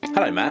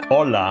Hello, Matt.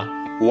 Hola.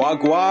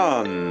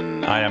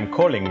 Wagwan. I am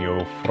calling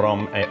you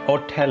from a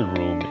hotel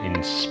room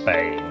in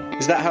Spain.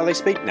 Is that how they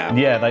speak now?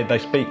 Yeah, they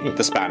speak...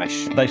 The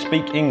Spanish. They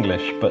speak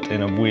English, but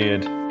in a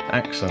weird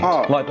accent.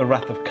 Like the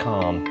Wrath of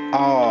Khan.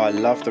 Oh, I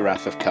love the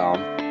Wrath of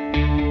Khan.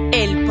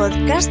 El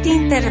podcast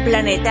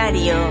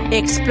interplanetario.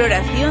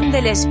 Exploración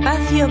del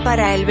espacio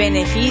para el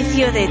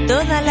beneficio de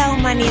toda la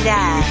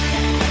humanidad.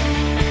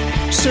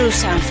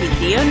 Sus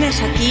anfitriones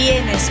aquí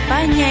en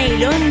España y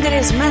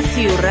Londres,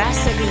 Matthew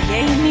Russell y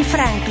Jamie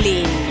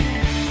Franklin.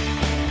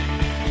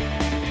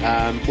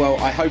 Well,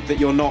 I hope that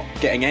you're not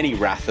getting any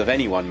wrath of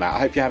anyone, Matt. I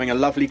hope you're having a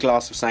lovely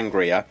glass of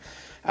sangria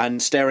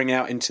and staring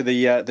out into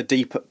the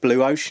deep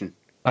blue ocean.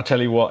 I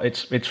tell you what,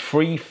 it's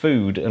free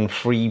food and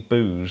free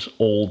booze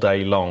all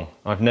day long.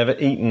 I've never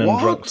eaten and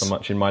drunk so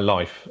much in my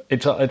life.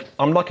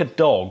 I'm like a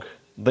dog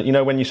that, you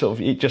know, when you sort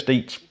of it just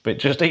eats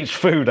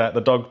food out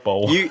the dog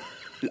bowl.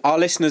 Our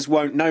listeners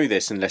won't know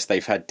this unless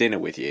they've had dinner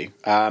with you,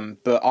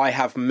 but I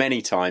have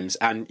many times,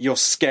 and you're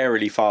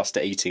scarily fast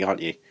at eating,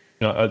 aren't you?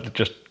 No,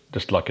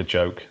 just like a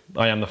joke.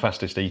 I am the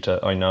fastest eater,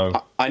 I know.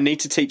 I need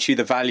to teach you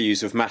the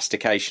values of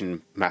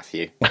mastication,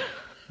 Matthew.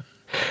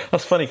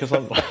 That's funny, because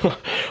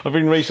I've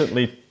been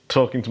recently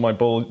talking to my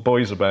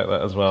boys about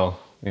that as well.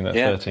 You know,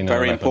 13 and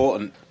very 11.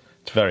 important.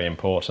 It's very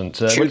important.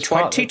 Chew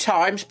 20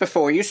 times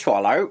before you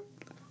swallow.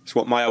 It's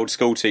what my old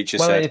school teacher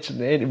said.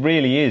 It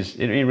really is.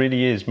 It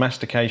really is.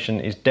 Mastication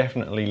is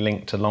definitely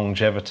linked to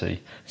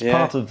longevity. It's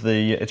part of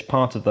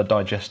the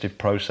digestive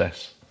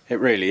process. It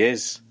really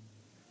is.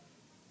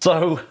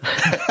 So,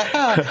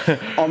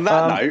 on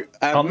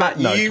that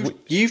note,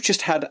 you've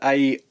just had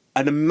an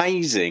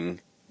amazing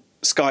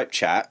Skype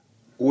chat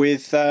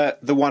with the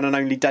one and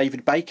only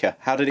David Baker.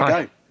 How did it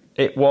go?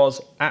 It was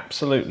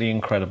absolutely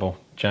incredible,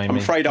 Jamie. I'm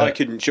afraid I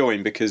couldn't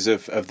join because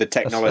of the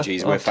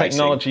technologies we're facing.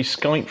 Technology,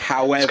 Skype.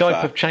 However,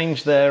 Skype have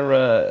changed their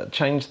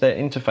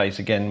interface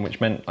again, which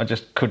meant I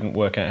just couldn't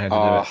work out how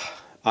to do it.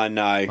 I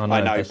know,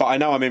 but I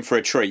know I'm in for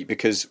a treat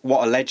because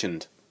what a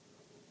legend.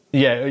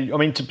 Yeah, I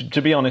mean,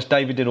 to be honest,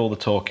 David did all the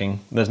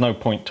talking. There's no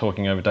point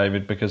talking over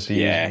David because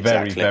he is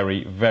very,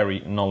 very,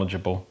 very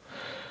knowledgeable.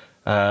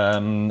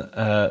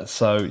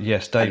 So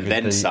yes, David, and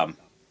then some.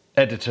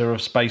 Editor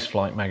of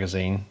Spaceflight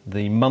magazine,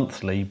 the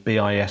monthly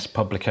BIS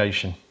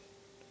publication,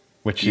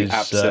 which you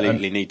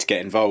absolutely need to get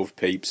involved,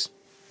 peeps.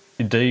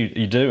 You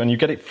do, and you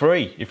get it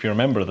free if you're a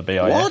member of the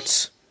BIS.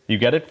 What? You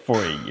get it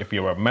free if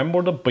you're a member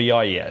of the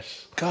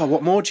BIS. God,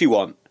 what more do you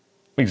want?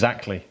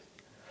 Exactly.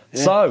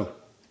 Yeah. So,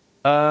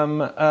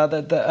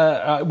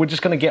 we're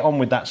just going to get on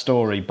with that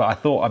story, but I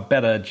thought I'd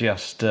better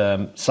just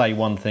say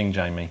one thing,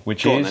 Jamie,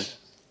 which is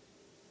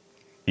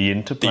the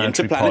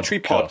Interplanetary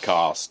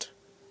Podcast.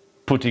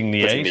 Putting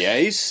the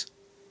ace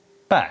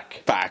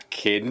back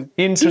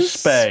into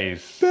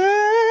space.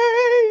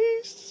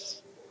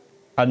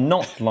 And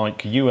not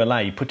like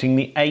ULA putting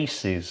the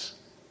aces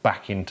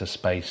back into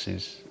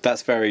spaces.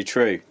 That's very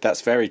true.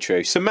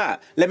 So,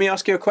 Matt, let me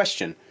ask you a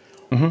question.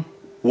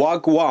 Mm-hmm.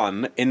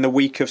 Wagwan in the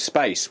week of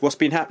space. What's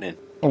been happening?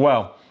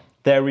 Well,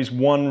 there is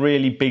one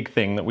really big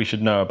thing that we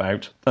should know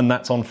about, and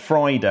that's on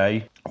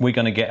Friday. We're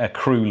going to get a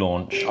crew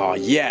launch. Oh,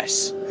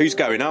 yes. Who's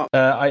going up?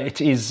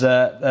 It is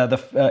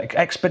the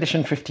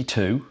Expedition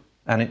 52,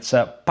 and it's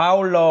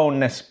Paolo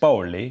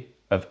Nespoli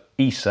of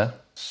ESA,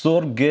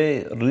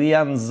 Sergei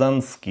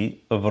Ryanzansky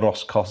of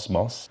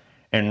Roscosmos,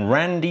 and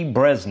Randy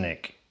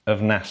Bresnik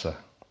of NASA.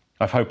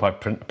 I hope I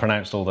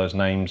pronounced all those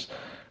names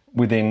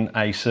within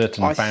a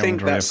certain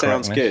boundary of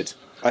correctness.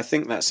 I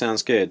think that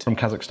sounds good. From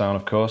Kazakhstan,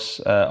 of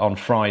course, on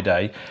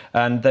Friday.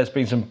 And there's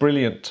been some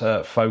brilliant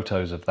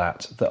photos of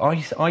that. I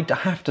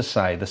have to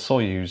say, the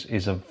Soyuz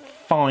is a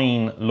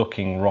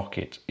fine-looking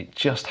rocket. It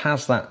just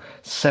has that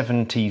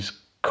 70s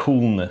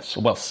coolness,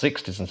 well,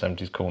 60s and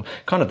 70s coolness,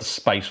 kind of the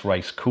space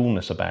race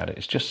coolness about it.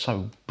 It's just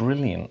so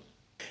brilliant.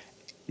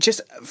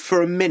 Just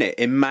for a minute,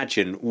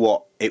 imagine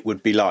what it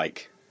would be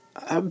like.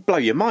 Blow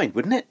your mind,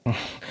 wouldn't it?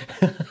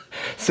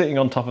 Sitting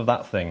on top of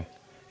that thing.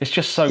 It's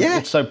just so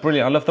it's so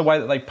brilliant. I love the way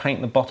that they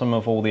paint the bottom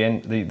of all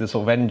the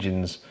sort of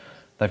engines.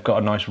 They've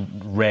got a nice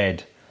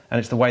red, and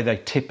it's the way they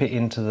tip it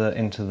into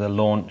the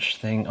launch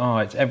thing. Oh,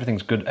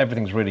 everything's good.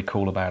 Everything's really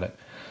cool about it.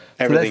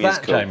 Everything is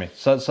cool, Jamie.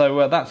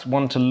 So that's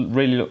one to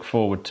really look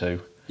forward to.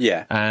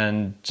 Yeah.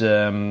 And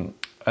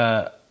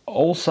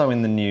also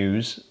in the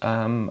news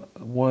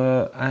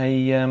were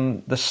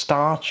the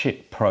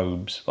Starship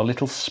probes, or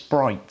little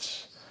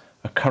sprites,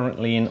 are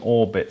currently in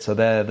orbit. So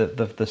they're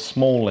the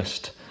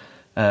smallest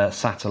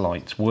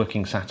satellites,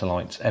 working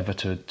satellites, ever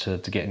to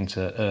get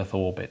into Earth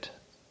orbit.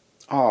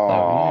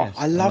 Oh, yes.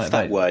 I love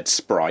that word,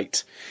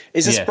 sprite.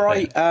 Is a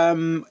sprite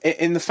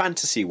in the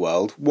fantasy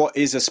world? What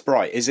is a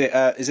sprite? Is it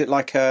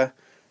like a?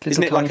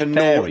 Isn't it like a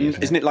fairy?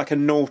 Isn't it like a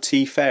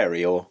naughty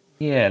fairy or?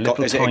 Yeah,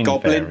 little is it tiny a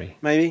goblin? Fairy.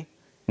 Maybe.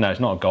 No, it's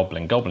not a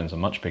goblin. Goblins are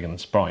much bigger than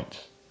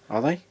sprites.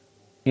 Are they?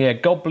 Yeah,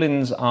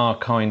 goblins are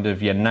kind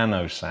of your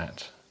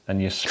nanosat. And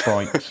your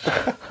sprites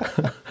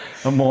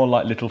are more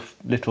like little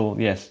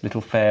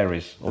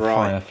fairies or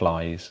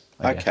fireflies.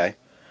 Okay.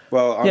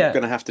 Well, I'm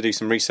going to have to do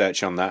some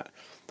research on that.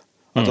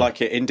 I'd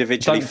like it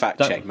individually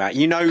fact-checked, Matt.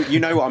 You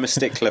know what I'm a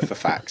stickler for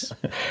facts.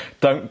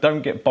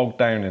 Don't get bogged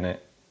down in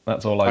it.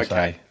 That's all I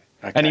say.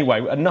 Okay.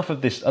 Anyway, enough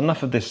of this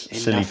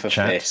silly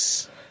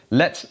chat.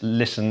 Let's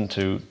listen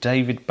to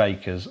David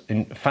Baker's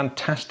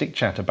fantastic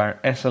chat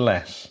about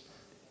SLS.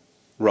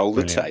 Roll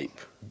the tape.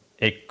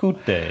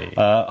 Écoutez.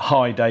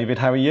 Hi, David.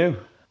 How are you?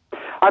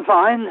 I'm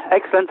fine.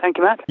 Excellent. Thank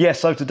you, Matt. Yeah,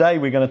 so today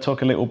we're going to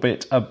talk a little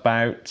bit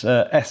about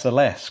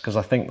SLS, because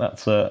I think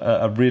that's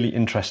a really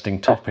interesting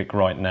topic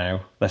right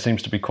now. There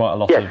seems to be quite a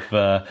lot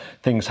of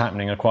things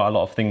happening and quite a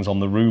lot of things on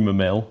the rumour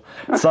mill.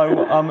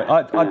 So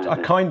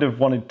I kind of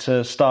wanted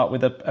to start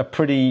with a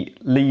pretty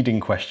leading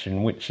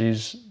question, which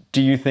is,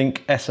 do you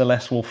think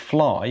SLS will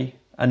fly,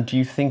 and do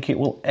you think it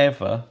will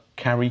ever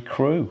carry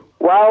crew?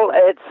 Well,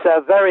 it's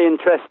a very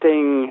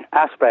interesting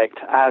aspect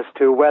as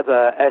to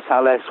whether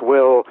SLS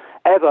will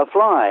ever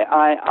fly.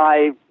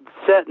 I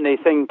certainly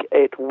think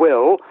it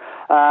will.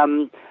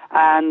 And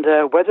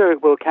whether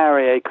it will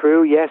carry a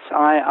crew, yes,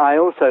 I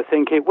also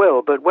think it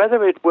will. But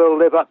whether it will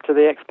live up to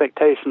the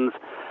expectations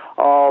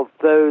of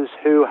those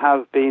who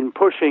have been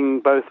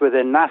pushing both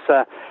within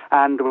NASA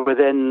and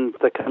within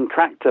the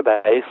contractor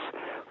base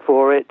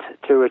for it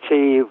to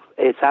achieve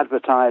its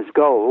advertised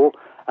goal,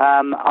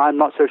 I'm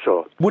not so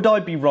sure. Would I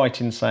be right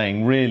in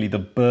saying really the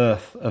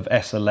birth of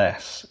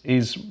SLS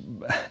is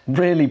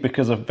really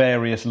because of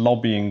various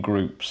lobbying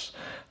groups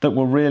that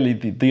were really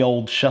the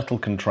old shuttle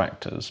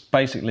contractors,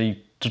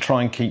 basically to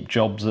try and keep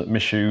jobs at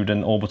Michoud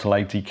and Orbital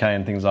ATK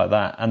and things like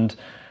that, and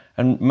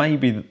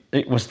maybe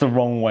it was the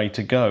wrong way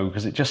to go,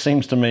 because it just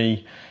seems to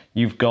me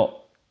you've got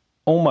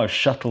almost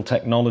shuttle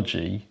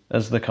technology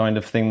as the kind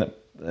of thing that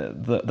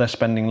they're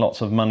spending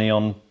lots of money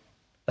on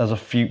as a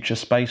future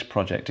space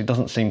project. It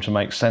doesn't seem to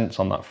make sense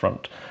on that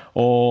front.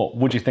 Or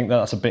would you think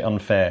that's a bit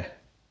unfair?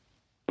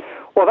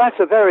 Well, that's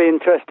a very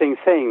interesting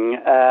thing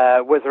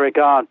with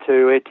regard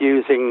to it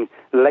using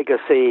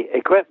legacy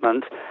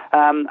equipment.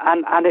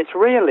 And it's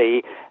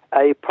really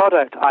a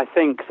product, I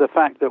think, the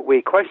fact that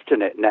we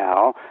question it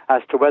now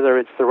as to whether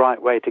it's the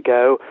right way to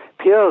go,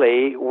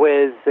 purely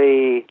with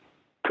the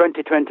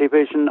 2020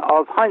 vision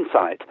of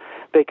hindsight.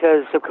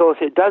 Because, of course,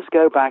 it does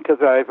go back a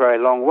very, very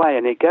long way,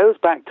 and it goes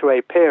back to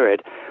a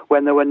period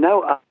when there were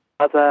no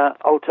other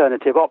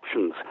alternative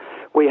options.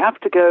 We have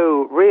to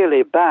go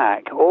really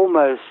back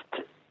almost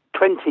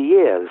 20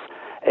 years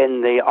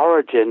in the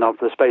origin of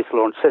the Space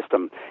Launch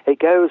System. It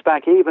goes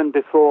back even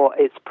before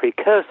its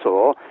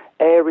precursor,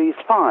 Ares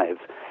 5.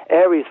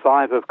 Ares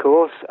 5, of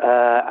course,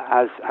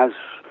 as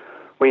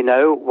we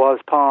know, was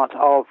part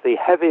of the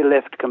heavy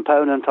lift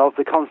component of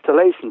the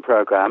Constellation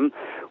program,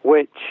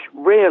 which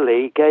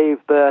really gave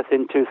birth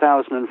in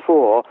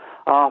 2004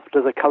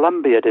 after the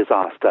Columbia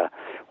disaster,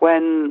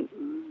 when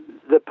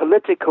the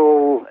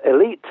political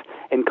elite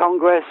in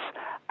Congress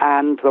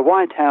and the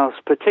White House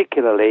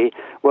particularly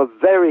were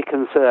very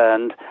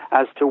concerned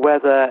as to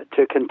whether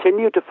to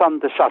continue to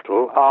fund the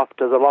shuttle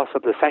after the loss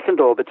of the second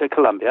orbiter,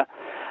 Columbia,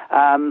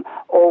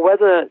 or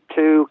whether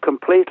to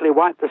completely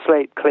wipe the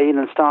slate clean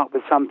and start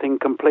with something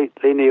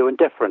completely new and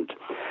different.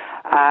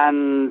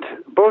 And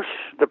Bush,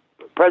 the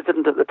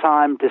president at the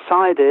time,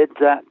 decided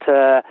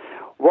that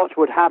what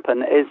would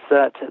happen is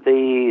that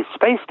the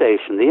space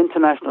station, the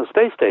International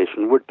Space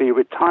Station, would be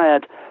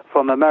retired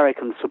from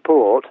American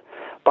support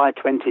by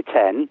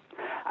 2010,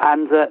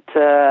 and that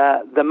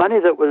the money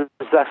that was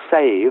thus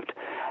saved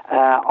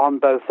on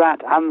both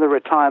that and the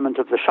retirement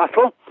of the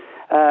shuttle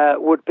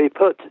would be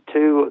put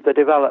to the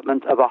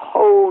development of a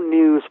whole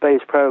new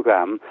space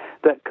program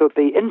that could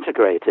be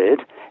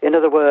integrated. In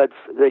other words,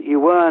 that you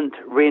weren't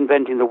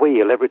reinventing the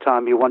wheel every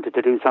time you wanted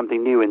to do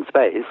something new in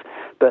space,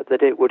 but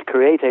that it would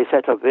create a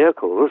set of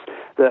vehicles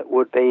that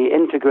would be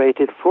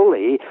integrated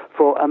fully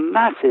for a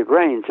massive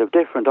range of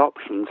different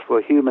options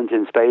for humans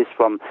in space,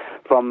 from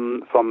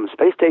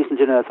space stations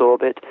in Earth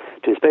orbit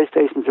to space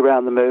stations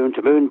around the moon,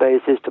 to moon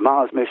bases, to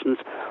Mars missions,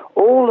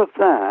 all of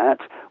that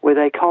with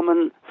a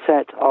common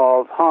set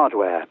of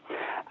hardware.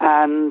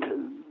 And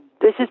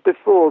this is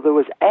before there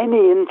was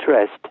any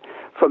interest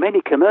from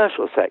any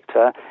commercial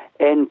sector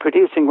in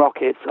producing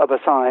rockets of a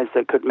size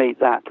that could meet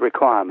that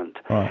requirement.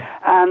 Right.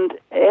 And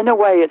in a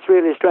way, it's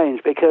really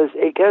strange, because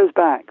it goes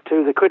back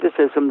to the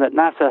criticism that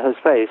NASA has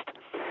faced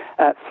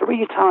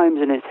 3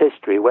 times in its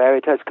history, where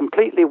it has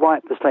completely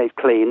wiped the slate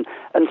clean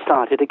and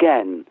started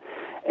again.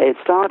 It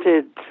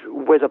started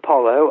with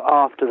Apollo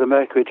after the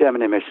Mercury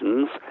Gemini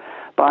missions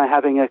by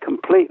having a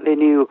completely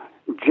new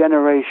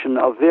generation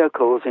of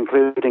vehicles,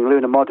 including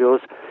lunar modules,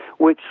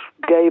 which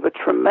gave a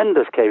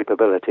tremendous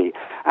capability.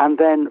 And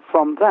then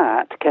from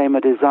that came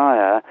a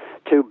desire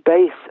to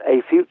base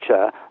a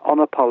future on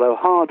Apollo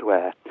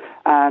hardware.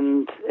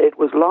 And it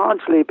was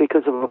largely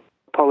because of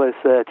Apollo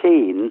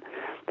 13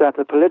 that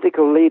the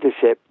political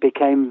leadership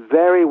became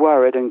very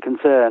worried and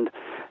concerned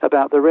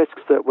about the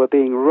risks that were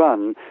being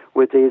run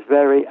with these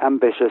very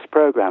ambitious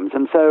programs.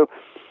 And so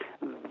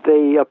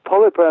the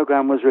Apollo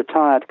program was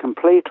retired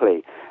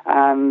completely,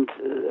 and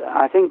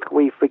I think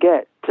we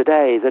forget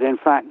today that, in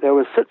fact, there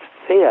was such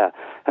fear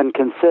and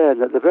concern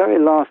that the very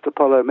last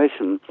Apollo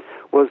mission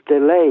was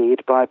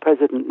delayed by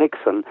President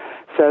Nixon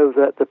so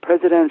that the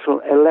presidential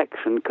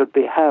election could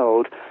be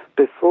held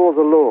before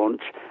the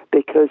launch,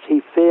 because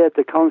he feared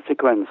the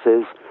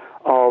consequences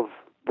of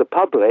the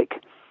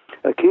public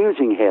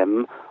accusing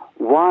him,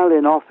 while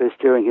in office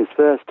during his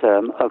first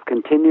term, of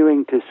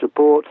continuing to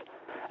support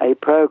a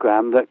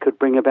program that could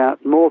bring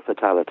about more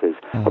fatalities.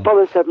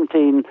 Apollo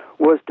 17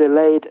 was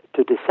delayed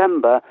to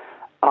December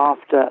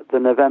after the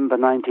November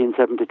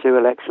 1972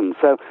 election.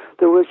 So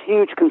there was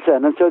huge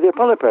concern, and so the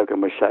Apollo program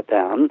was shut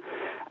down.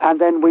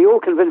 And then we all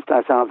convinced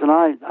ourselves, and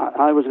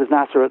I was with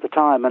NASA at the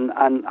time, and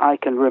I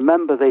can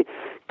remember the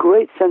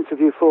great sense of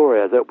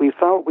euphoria that we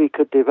felt we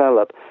could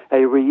develop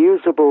a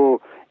reusable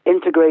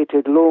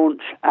integrated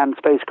launch and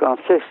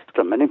spacecraft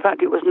system. And in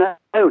fact, it was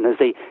known as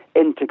the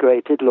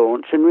Integrated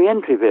Launch and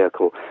Reentry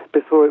Vehicle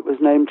before it was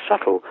named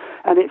Shuttle.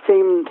 And it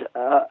seemed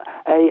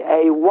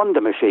a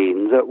wonder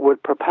machine that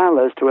would propel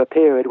us to a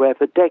period where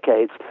for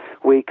decades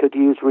we could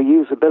use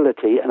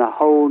reusability and a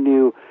whole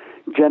new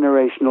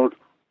generational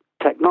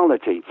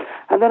technology.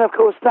 And then, of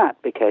course,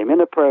 that became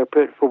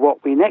inappropriate for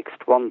what we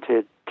next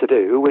wanted to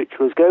do, which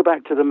was go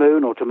back to the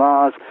moon or to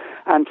Mars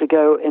and to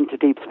go into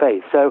deep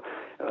space. So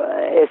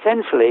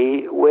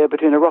essentially, we're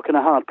between a rock and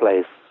a hard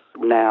place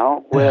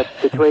now. We're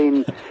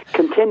between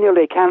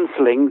continually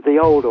cancelling the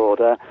old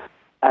order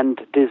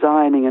and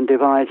designing and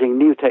devising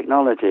new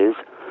technologies,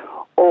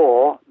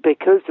 or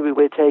because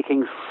we're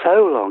taking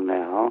so long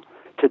now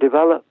to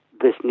develop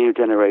this new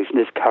generation,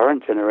 this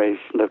current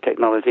generation of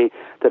technology,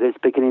 that it's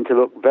beginning to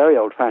look very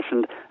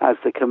old-fashioned as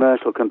the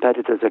commercial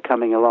competitors are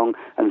coming along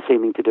and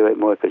seeming to do it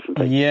more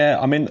efficiently. Yeah,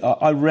 I mean,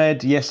 I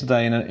read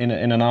yesterday in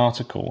an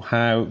article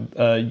how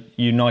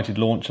United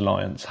Launch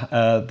Alliance,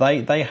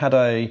 they had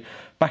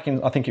back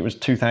in, I think it was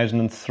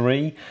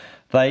 2003,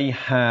 they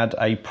had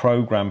a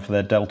program for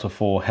their Delta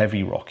IV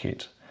Heavy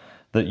rocket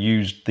that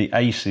used the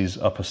ACES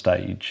upper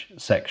stage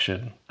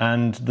section,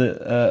 and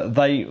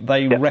they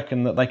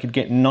reckon that they could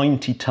get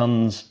 90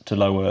 tons to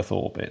low Earth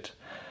orbit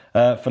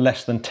for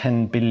less than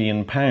 £10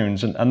 billion,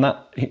 and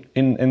that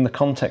in the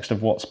context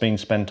of what's been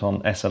spent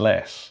on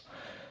SLS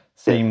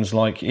seems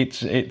like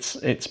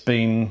it's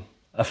been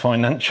a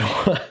financial,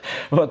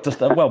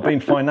 been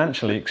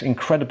financially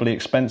incredibly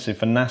expensive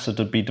for NASA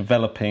to be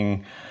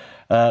developing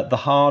the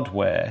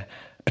hardware.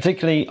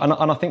 Particularly, and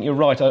I think you're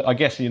right, I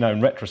guess,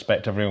 in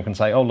retrospect, everyone can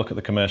say, oh, look at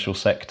the commercial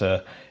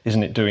sector,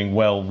 isn't it doing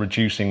well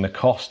reducing the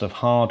cost of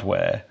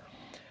hardware?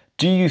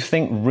 Do you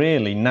think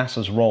really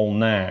NASA's role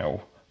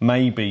now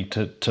may be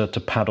to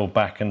paddle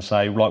back and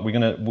say, right,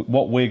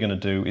 what we're going to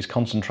do is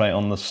concentrate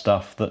on the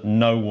stuff that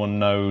no one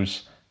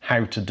knows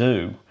how to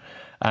do,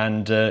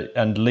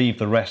 and leave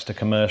the rest to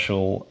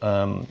commercial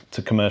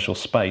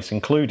space,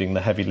 including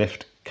the heavy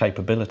lift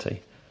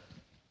capability?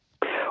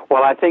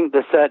 Well, I think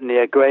there's certainly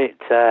a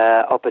great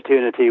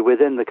opportunity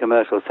within the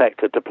commercial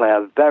sector to play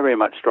a very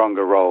much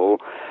stronger role,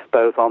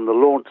 both on the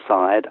launch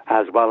side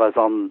as well as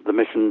on the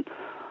mission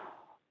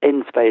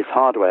in-space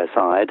hardware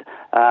side.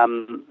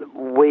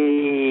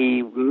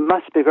 We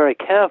must be very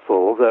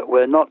careful that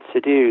we're not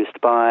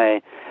seduced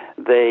by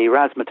the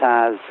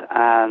razzmatazz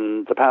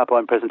and the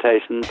PowerPoint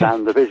presentations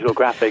and the visual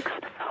graphics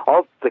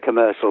of the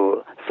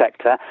commercial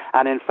sector.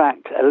 And in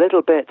fact, a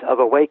little bit of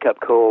a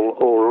wake-up call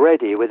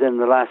already within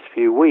the last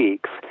few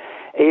weeks.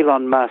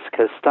 Elon Musk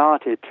has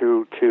started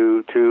to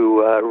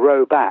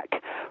row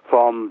back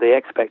from the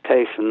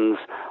expectations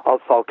of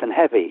Falcon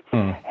Heavy.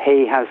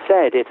 He has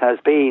said it has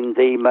been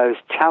the most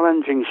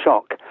challenging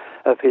shock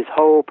of his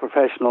whole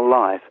professional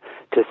life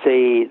to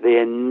see the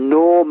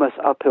enormous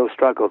uphill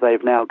struggle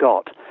they've now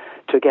got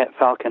to get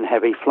Falcon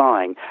Heavy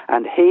flying.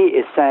 And he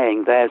is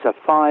saying there's a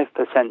 5%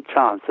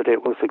 chance that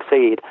it will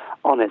succeed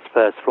on its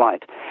first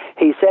flight.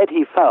 He said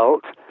he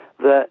felt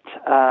that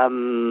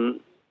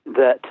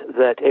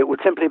that it would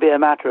simply be a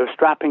matter of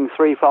strapping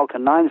 3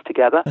 Falcon 9s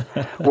together.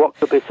 What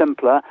could be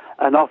simpler?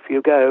 And off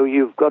you go.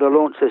 You've got a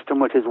launch system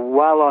which is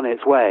well on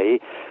its way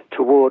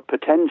toward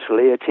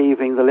potentially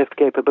achieving the lift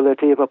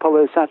capability of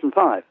Apollo Saturn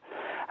V.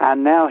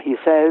 And now he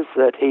says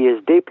that he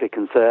is deeply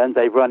concerned.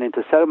 They've run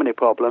into so many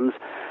problems.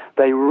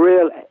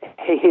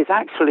 He's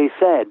actually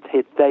said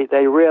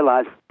they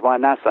realize why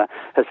NASA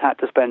has had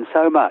to spend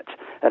so much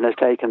and has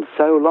taken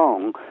so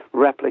long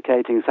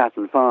replicating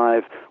Saturn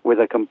V with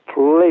a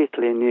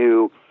completely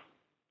new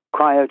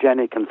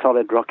cryogenic and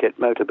solid rocket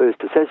motor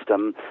booster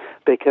system,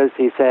 because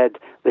he said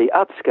the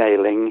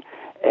upscaling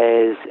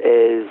is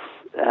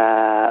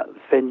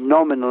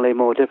phenomenally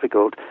more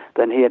difficult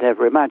than he had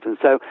ever imagined.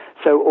 So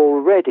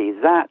already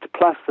that,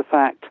 plus the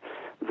fact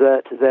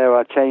that there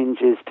are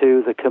changes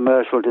to the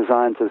commercial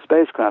designs of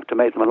spacecraft to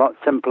make them a lot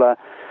simpler,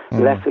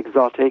 less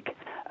exotic,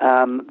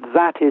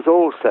 that is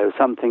also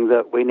something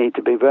that we need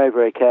to be very,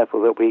 very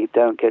careful that we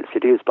don't get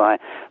seduced by,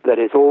 that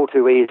it's all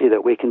too easy,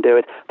 that we can do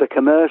it. The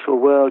commercial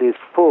world is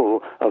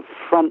full of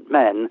front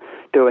men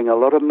doing a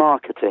lot of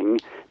marketing.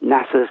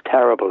 NASA's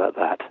terrible at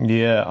that.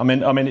 Yeah, I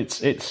mean,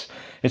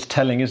 it's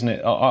telling, isn't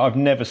it? I've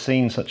never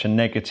seen such a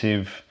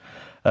negative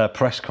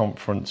press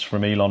conference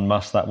from Elon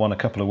Musk, that one a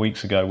couple of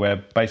weeks ago, where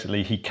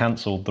basically he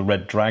cancelled the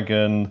Red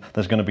Dragon.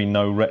 There's going to be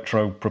no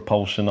retro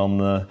propulsion on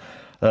the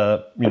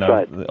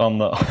on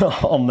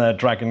their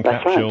Dragon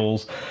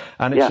capsules,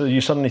 and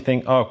you suddenly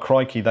think, oh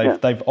crikey,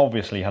 they've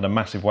obviously had a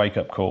massive wake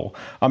up call.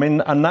 I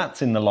mean, and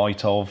that's in the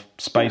light of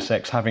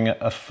SpaceX having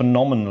a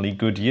phenomenally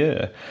good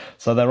year.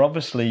 So they're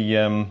obviously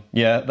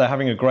they're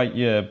having a great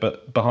year,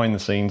 but behind the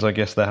scenes, I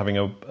guess they're having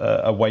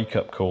a wake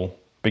up call,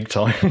 big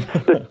time.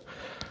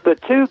 The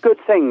two good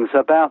things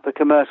about the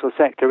commercial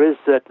sector is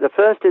that the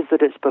first is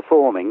that it's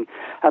performing,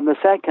 and the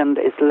second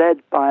is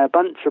led by a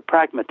bunch of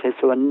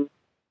pragmatists who are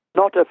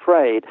not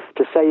afraid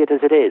to say it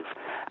as it is.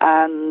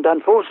 And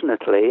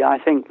unfortunately, I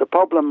think the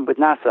problem with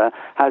NASA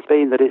has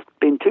been that it's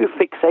been too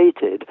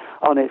fixated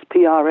on its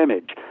PR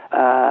image,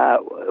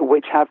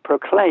 which have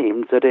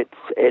proclaimed that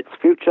its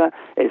future,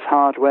 its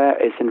hardware,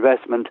 its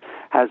investment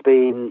has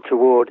been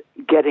toward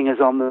getting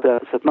us on the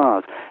surface of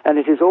Mars. And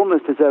it is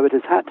almost as though it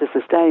has had to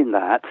sustain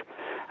that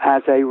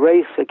as a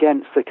race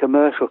against the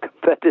commercial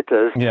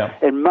competitors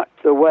in much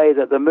the way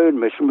that the moon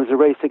mission was a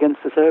race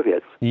against the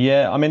Soviets.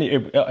 Yeah, I mean,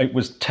 it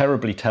was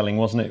terribly telling,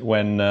 wasn't it,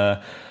 when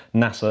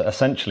NASA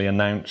essentially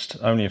announced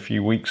only a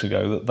few weeks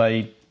ago that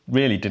they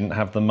really didn't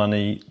have the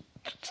money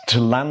to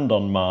land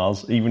on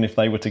Mars, even if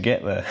they were to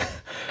get there.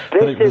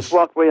 This is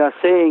what we are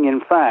seeing,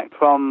 in fact,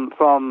 from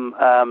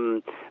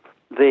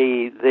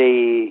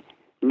the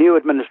new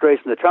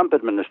administration, the Trump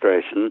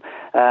administration,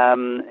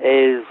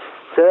 is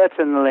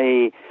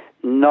certainly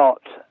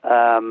not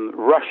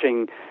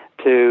rushing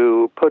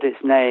to put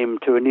its name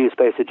to a new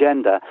space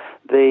agenda.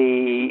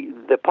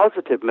 The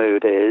positive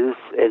mood is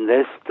in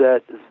this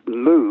that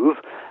move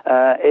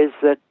is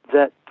that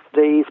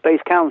the Space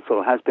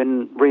Council has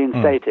been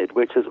reinstated,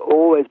 which has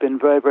always been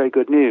very, very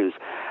good news.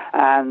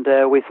 And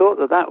we thought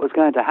that was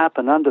going to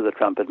happen under the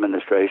Trump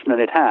administration, and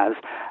it has.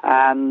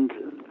 And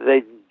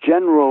the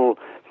general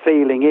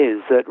feeling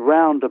is that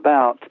round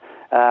about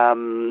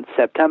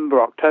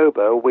September,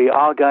 October, we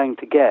are going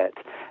to get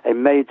a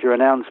major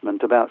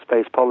announcement about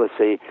space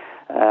policy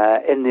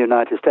in the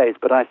United States.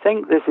 But I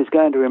think this is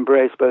going to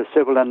embrace both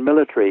civil and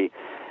military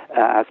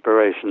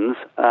aspirations.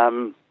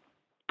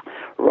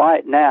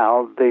 Right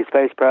now, the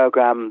space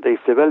program, the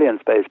civilian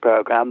space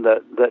program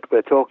that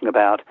we're talking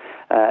about,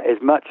 is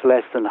much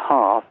less than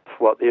half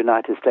what the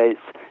United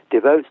States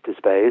devotes to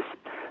space.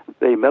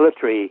 The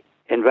military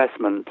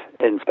investment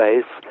in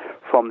space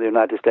from the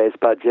United States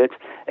budget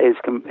is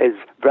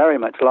very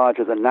much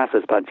larger than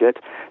NASA's budget.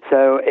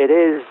 So it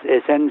is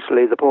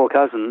essentially the poor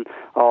cousin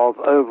of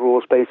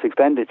overall space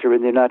expenditure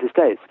in the United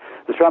States.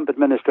 The Trump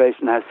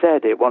administration has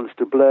said it wants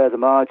to blur the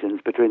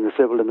margins between the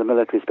civil and the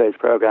military space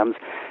programs.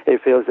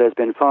 It feels there's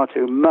been far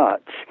too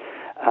much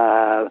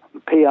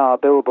PR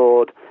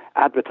billboard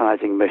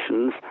advertising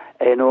missions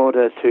in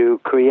order to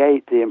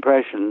create the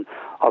impression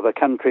of a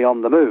country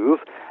on the move,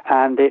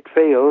 and it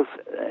feels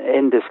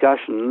in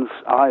discussions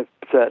I've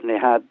certainly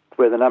had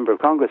with a number of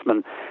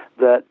congressmen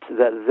that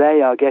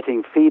they are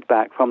getting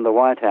feedback from the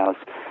White House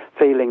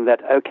feeling that,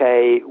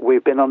 okay,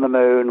 we've been on the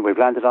moon, we've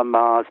landed on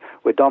Mars,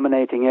 we're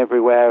dominating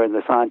everywhere in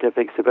the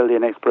scientific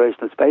civilian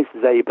exploration of space,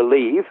 they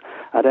believe.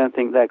 I don't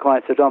think they're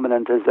quite so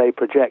dominant as they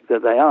project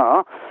that they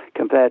are,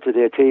 compared to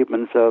the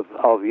achievements of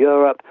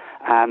Europe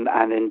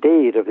and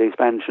indeed of the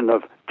expansion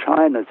of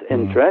China's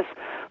interests.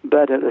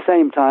 But at the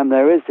same time,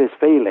 there is this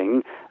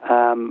feeling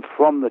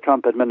from the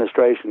Trump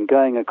administration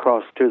going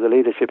across to the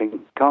leadership in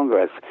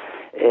Congress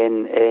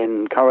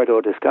in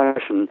corridor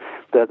discussion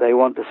that they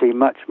want to see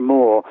much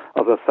more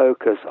of a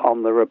focus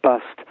on the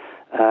robust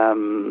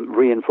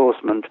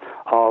reinforcement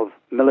of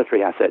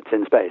military assets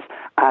in space.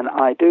 And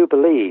I do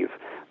believe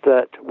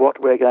that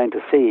what we're going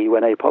to see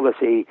when a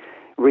policy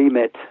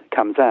remit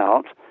comes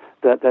out,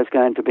 that there's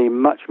going to be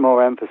much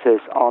more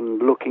emphasis on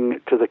looking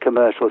to the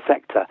commercial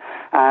sector.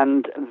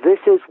 And this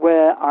is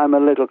where I'm a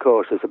little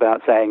cautious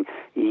about saying,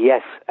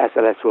 yes,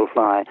 SLS will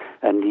fly,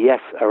 and yes,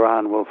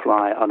 Iran will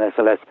fly on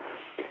SLS,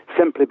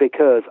 simply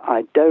because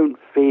I don't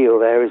feel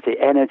there is the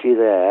energy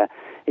there,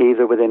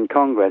 either within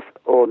Congress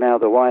or now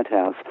the White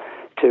House,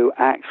 to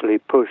actually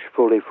push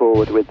fully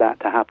forward with that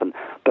to happen.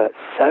 But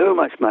so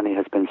much money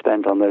has been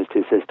spent on those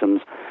two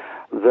systems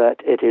that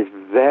it is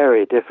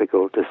very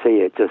difficult to see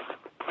it just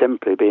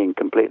simply being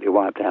completely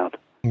wiped out.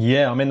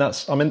 Yeah, I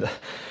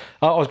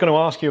was going to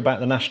ask you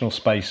about the National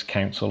Space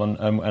Council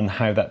and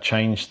how that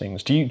changed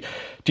things. Do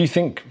you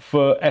think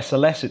for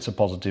SLS it's a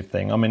positive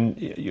thing? I mean,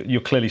 you're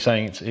clearly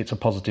saying it's a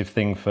positive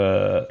thing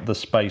for the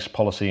space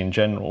policy in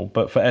general,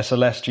 but for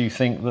SLS, do you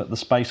think that the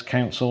Space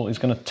Council is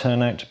going to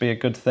turn out to be a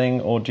good thing,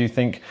 or do you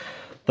think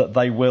that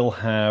they will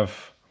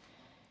have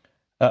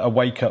a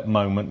wake-up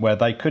moment where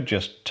they could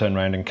just turn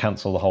around and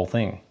cancel the whole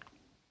thing?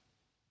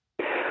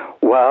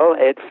 Well,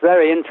 it's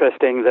very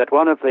interesting that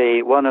one of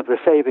the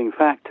saving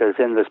factors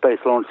in the Space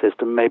Launch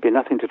System may be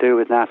nothing to do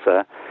with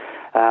NASA.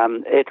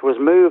 It was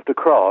moved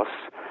across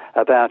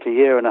about a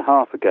year and a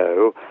half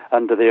ago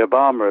under the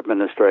Obama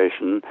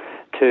administration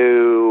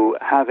to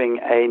having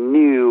a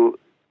new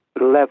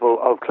level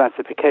of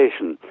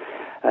classification.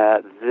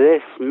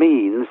 This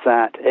means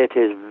that it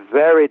is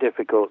very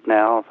difficult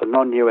now for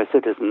non-US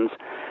citizens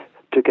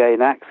to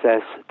gain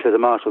access to the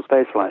Marshall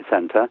Space Flight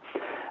Center.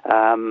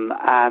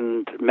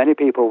 And many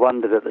people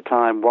wondered at the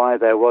time why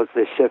there was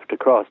this shift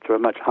across to a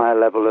much higher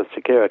level of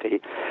security.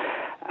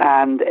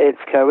 And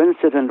it's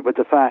coincident with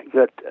the fact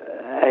that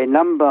a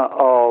number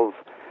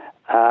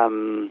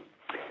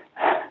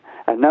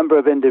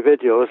of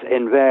individuals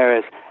in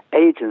various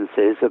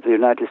agencies of the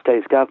United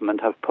States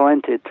government have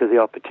pointed to the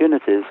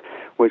opportunities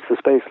which the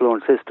Space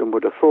Launch System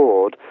would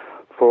afford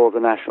for the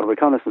National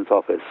Reconnaissance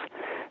Office.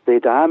 The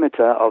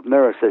diameter of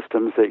mirror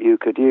systems that you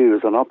could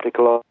use on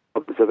optical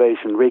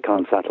observation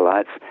recon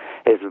satellites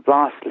is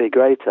vastly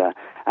greater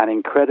and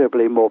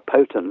incredibly more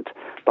potent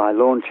by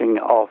launching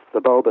off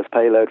the bulbous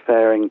payload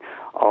fairing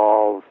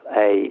of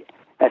a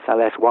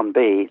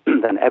SLS-1B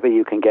than ever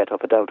you can get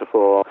off a Delta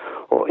IV,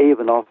 or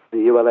even off the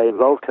ULA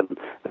Vulcan,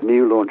 the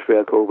new launch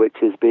vehicle which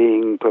is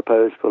being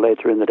proposed for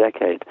later in the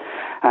decade.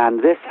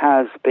 And this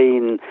has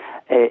been,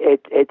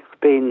 it's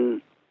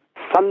been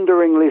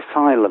thunderingly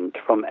silent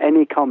from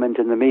any comment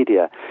in the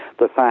media,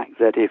 the fact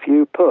that if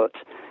you put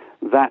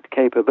that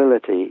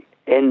capability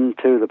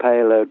into the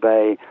payload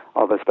bay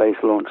of a space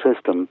launch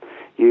system,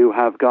 you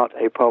have got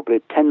a probably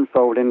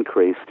tenfold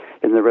increase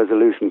in the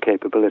resolution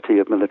capability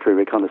of military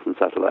reconnaissance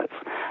satellites.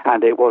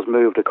 And it was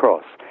moved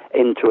across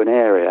into an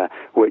area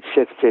which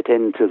shifts it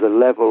into the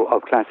level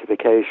of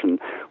classification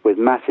with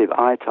massive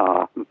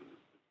ITAR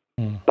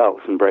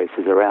belts and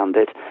braces around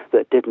it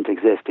that didn't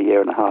exist a year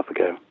and a half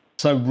ago.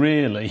 So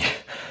really,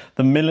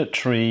 the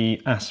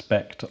military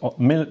aspect,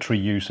 military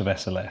use of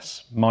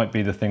SLS might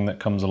be the thing that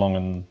comes along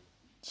and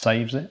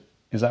saves it?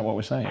 Is that what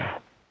we're saying?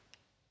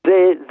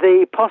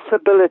 The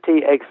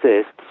possibility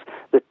exists.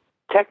 The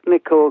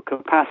technical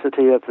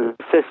capacity of the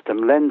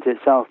system lends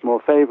itself more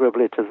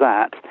favorably to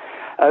that,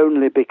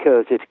 only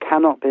because it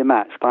cannot be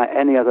matched by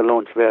any other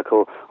launch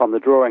vehicle on the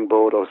drawing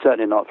board, or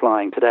certainly not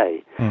flying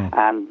today.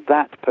 And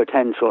that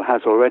potential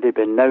has already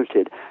been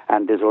noted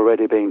and is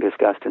already being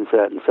discussed in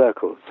certain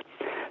circles.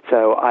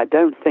 So I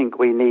don't think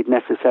we need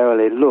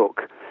necessarily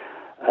look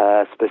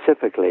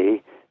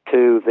specifically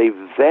to the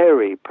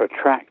very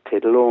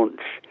protracted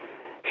launch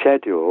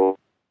schedule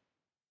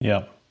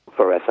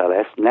for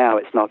SLS. Now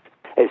it's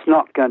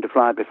not going to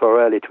fly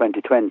before early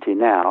 2020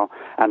 now,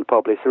 and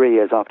probably 3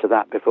 years after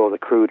that before the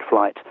crewed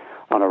flight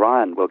on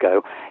Orion will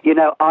go. You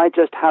know, I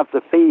just have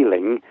the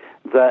feeling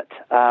that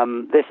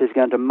this is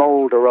going to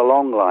moulder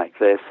along like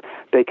this,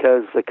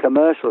 because the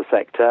commercial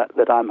sector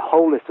that I'm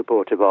wholly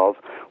supportive of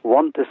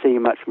want to see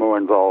much more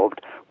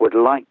involved, would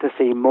like to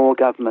see more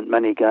government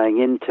money going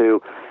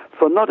into,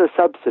 for not a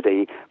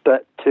subsidy,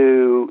 but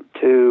to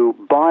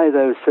buy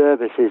those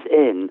services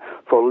in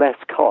for less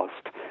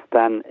cost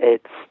than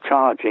it's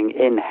charging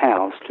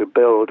in-house to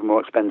build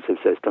more expensive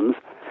systems.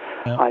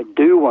 Yeah. I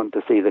do want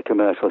to see the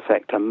commercial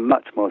sector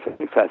much more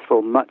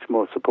successful, much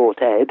more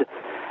supported,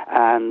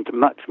 and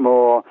much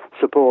more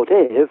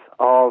supportive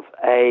of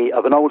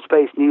an old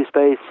space, new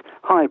space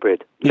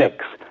hybrid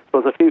mix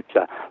for the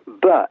future.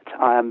 But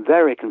I am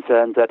very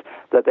concerned that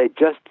they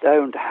just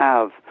don't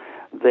have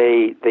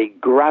the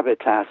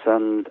gravitas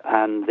and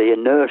the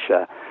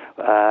inertia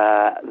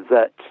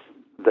that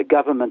the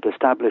government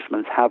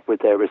establishments have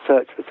with their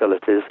research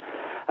facilities,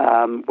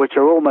 which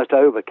are almost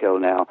overkill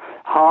now.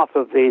 Half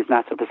of these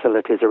NASA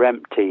facilities are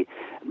empty.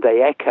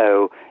 They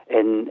echo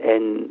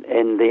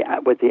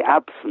with the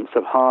absence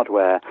of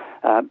hardware.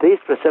 These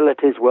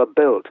facilities were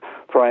built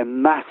for a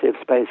massive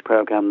space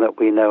program that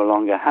we no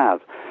longer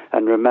have.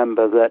 And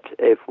remember that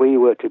if we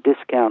were to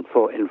discount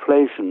for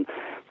inflation,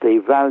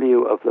 the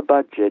value of the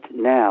budget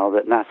now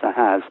that NASA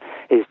has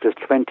is just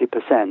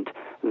 20%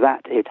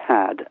 that it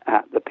had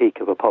at the peak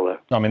of Apollo.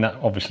 I mean, that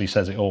obviously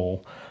says it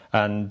all.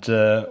 And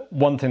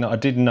one thing that I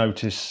did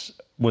notice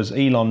was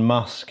Elon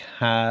Musk,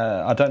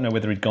 I don't know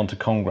whether he'd gone to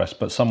Congress,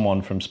 but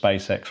someone from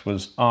SpaceX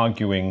was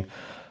arguing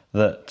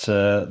that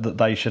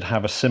they should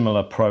have a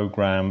similar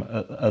program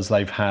as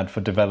they've had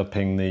for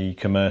developing the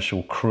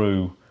commercial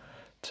crew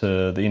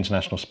to the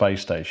International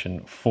Space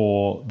Station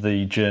for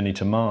the journey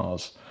to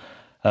Mars.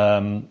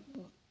 And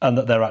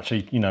that they're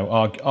actually,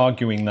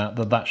 arguing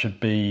that should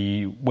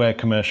be where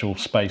commercial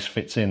space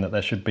fits in, that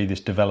there should be this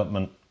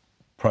development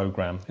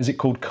program. Is it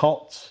called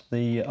COTS,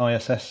 the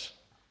ISS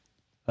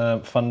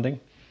funding?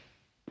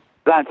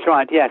 That's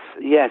right, yes.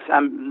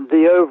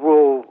 The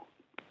overall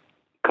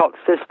COTS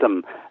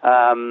system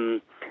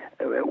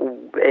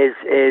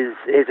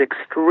is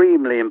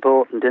extremely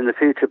important in the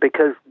future,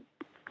 because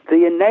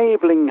the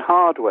enabling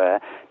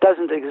hardware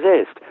doesn't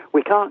exist.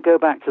 We can't go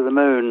back to the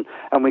moon,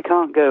 and we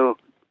can't go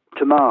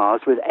to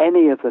Mars with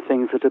any of the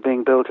things that are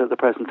being built at the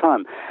present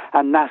time.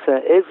 And NASA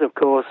is, of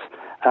course,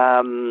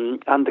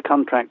 under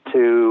contract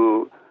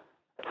to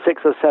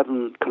 6 or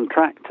 7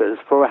 contractors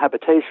for a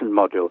habitation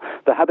module.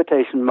 The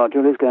habitation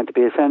module is going to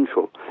be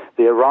essential.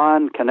 The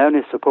Orion can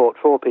only support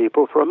 4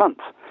 people for a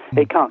month.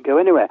 It can't go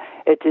anywhere.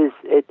 It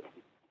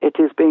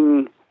is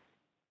being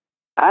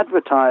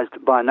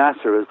advertised by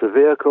NASA as the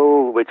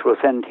vehicle which will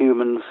send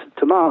humans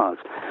to Mars.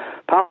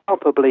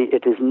 Palpably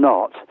it is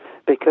not,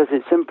 because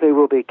it simply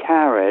will be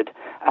carried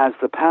as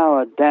the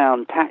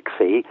powered-down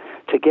taxi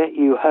to get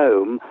you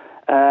home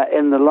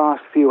in the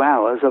last few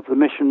hours of the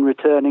mission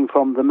returning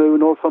from the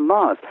moon or from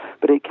Mars.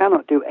 But it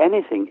cannot do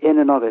anything in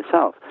and of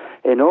itself.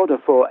 In order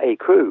for a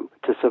crew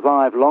to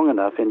survive long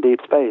enough in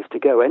deep space to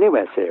go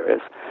anywhere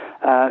serious,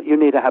 you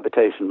need a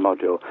habitation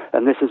module.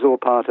 And this is all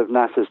part of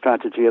NASA's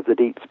strategy of the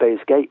Deep Space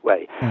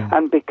Gateway.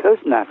 And because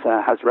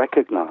NASA has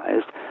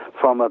recognized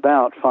from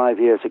about 5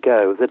 years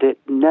ago that it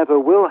never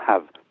will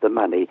have the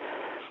money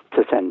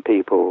to send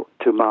people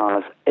to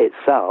Mars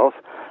itself,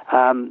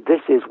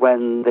 this is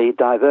when the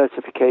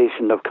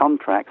diversification of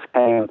contracts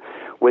came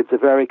with the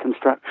very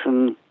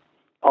construction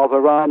of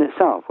Orion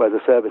itself, where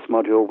the service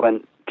module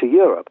went to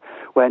Europe,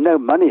 where no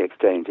money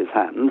exchanges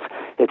hands.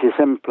 It is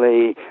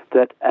simply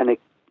that an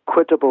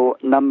equitable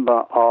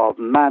number of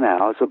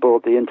man-hours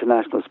aboard the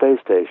International Space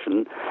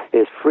Station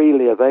is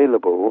freely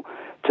available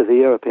to the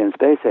European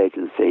Space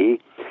Agency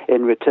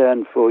in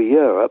return for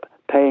Europe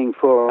paying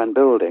for and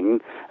building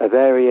a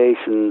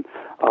variation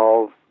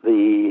of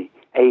the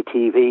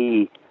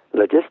ATV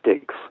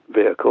logistics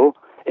vehicle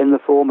in the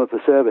form of the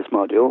service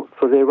module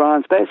for the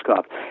Orion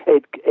spacecraft.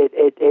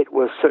 It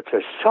was such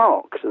a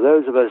shock to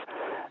those of us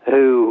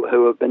who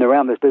have been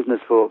around this business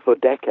for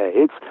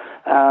decades,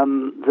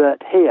 that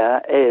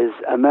here is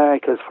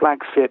America's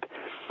flagship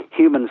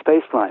human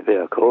spaceflight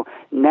vehicle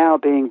now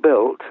being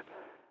built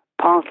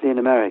partly in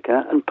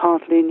America and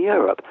partly in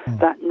Europe.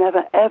 That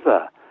never,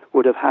 ever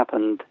would have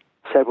happened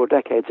several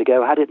decades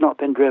ago had it not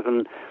been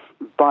driven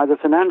by the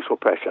financial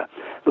pressure.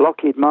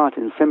 Lockheed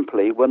Martin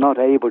simply were not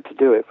able to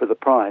do it for the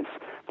price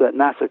that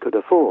NASA could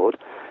afford,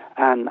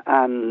 and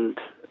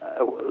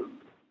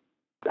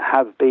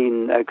have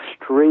been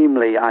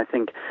extremely, I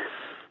think,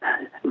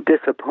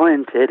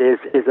 disappointed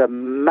is a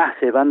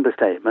massive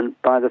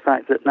understatement by the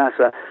fact that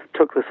NASA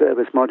took the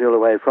service module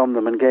away from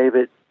them and gave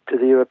it to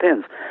the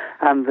Europeans.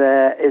 And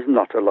there is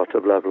not a lot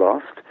of love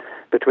lost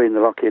between the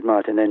Lockheed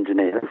Martin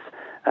engineers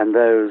and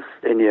those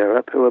in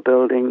Europe who are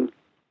building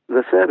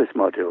the service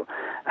module.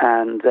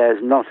 And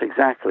there's not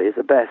exactly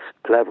the best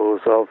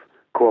levels of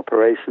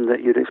cooperation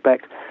that you'd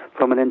expect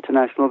from an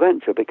international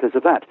venture because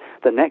of that.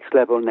 The next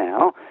level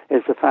now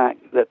is the fact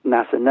that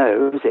NASA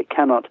knows it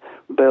cannot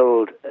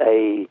build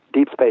a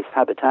deep space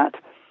habitat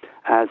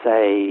as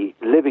a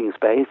living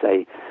space,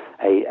 a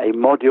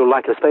module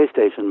like a space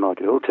station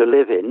module to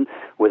live in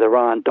with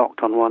Orion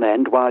docked on one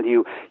end while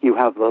you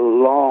have the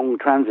long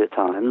transit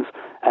times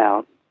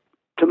out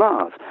to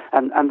Mars.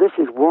 And this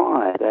is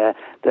why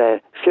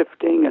they're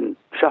shifting and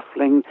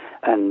shuffling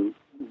and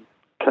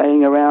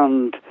playing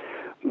around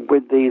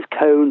with these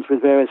cones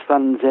with various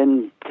funds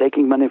in,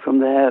 taking money from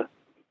there,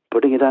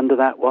 putting it under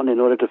that one in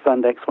order to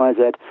fund X, Y,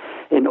 Z,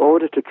 in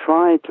order to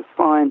try to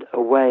find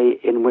a way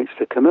in which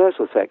the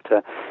commercial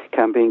sector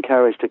can be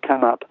encouraged to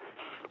come up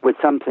with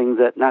something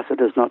that NASA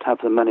does not have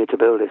the money to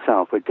build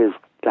itself, which is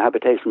the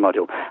habitation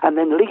module, and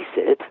then lease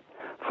it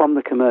from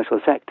the commercial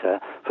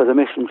sector for the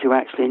missions you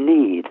actually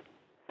need.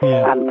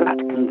 Yeah. And that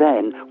can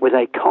then, with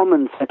a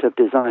common set of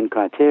design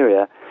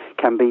criteria,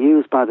 can be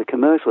used by the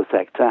commercial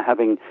sector,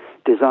 having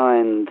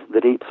designed the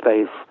deep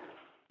space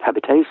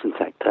habitation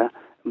sector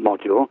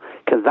module,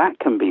 because that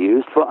can be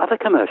used for other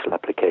commercial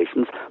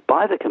applications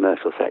by the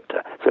commercial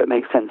sector. So it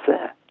makes sense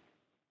there.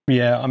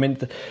 Yeah, I mean,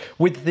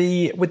 with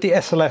the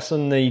SLS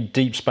and the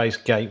Deep Space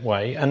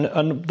Gateway, and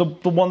the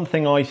one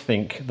thing I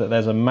think that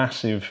there's a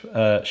massive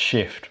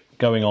shift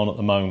going on at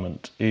the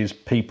moment is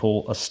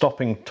people are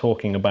stopping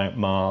talking about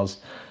Mars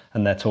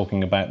and they're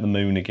talking about the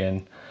moon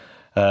again.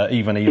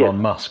 Even Elon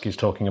Musk is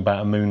talking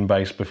about a moon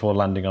base before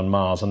landing on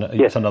Mars, and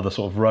it's another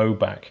sort of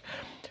rowback.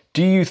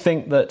 Do you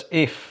think that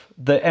if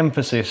the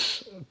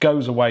emphasis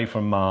goes away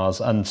from Mars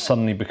and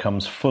suddenly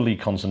becomes fully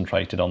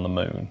concentrated on the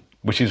moon,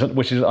 which is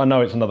I know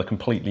it's another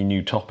completely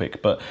new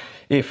topic, but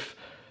if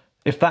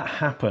that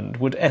happened,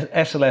 would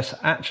SLS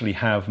actually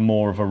have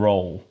more of a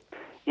role?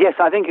 Yes,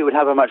 I think it would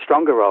have a much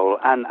stronger role,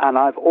 and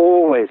I've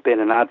always been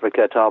an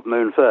advocate of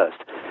Moon First,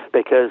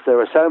 because there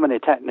are so many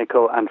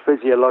technical and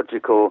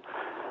physiological,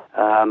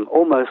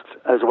 almost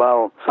as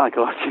well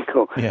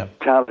psychological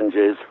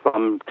challenges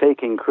from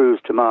taking crews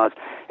to Mars.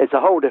 It's a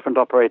whole different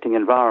operating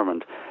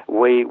environment.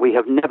 We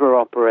have never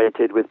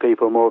operated with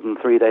people more than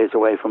 3 days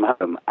away from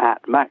home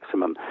at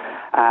maximum,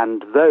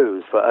 and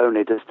those for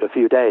only just a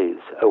few days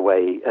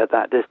away at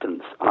that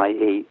distance,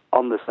 i.e.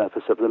 on the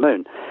surface of the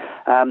moon.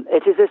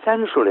 It is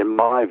essential, in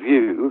my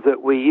view,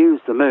 that we use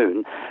the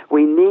moon.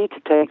 We need to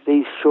take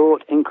these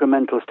short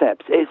incremental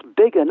steps. It's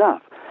big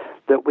enough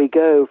that we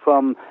go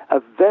from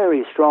a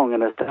very strong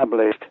and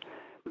established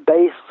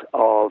base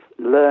of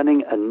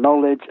learning and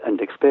knowledge and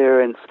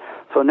experience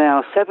for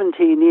now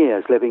 17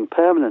 years living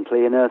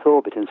permanently in Earth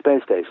orbit in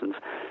space stations.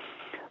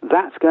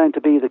 That's going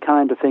to be the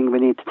kind of thing we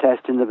need to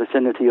test in the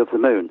vicinity of the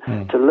moon,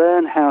 to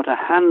learn how to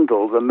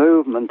handle the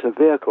movement of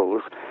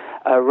vehicles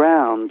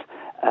around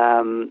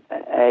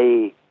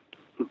a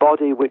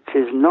body which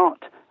is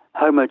not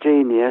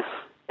homogeneous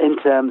in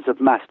terms of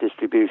mass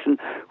distribution.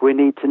 We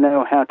need to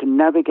know how to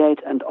navigate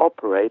and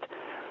operate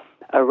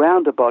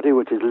around a body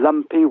which is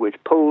lumpy, which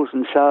pulls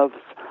and shoves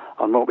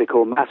on what we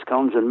call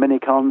mascons and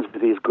minicons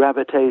with these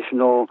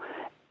gravitational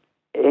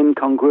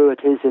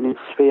incongruities in its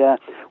sphere.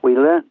 We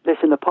learnt this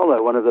in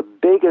Apollo. One of the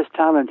biggest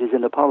challenges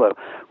in Apollo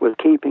was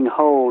keeping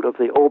hold of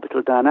the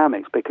orbital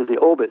dynamics, because the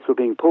orbits were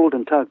being pulled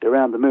and tugged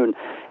around the moon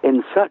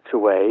in such a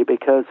way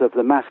because of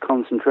the mass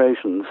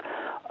concentrations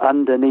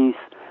underneath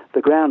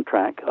the ground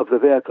track of the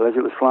vehicle as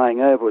it was flying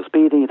over, was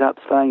speeding it up,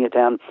 slowing it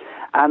down.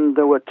 And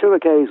there were 2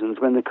 occasions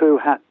when the crew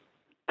had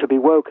to be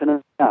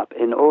woken up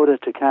in order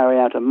to carry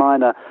out a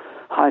minor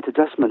height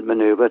adjustment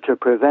maneuver to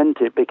prevent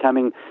it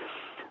becoming,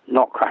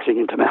 not crashing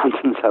into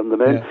mountains on the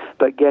moon,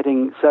 but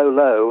getting so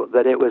low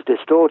that it was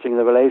distorting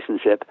the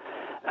relationship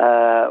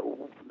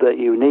that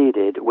you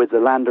needed with the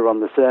lander on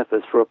the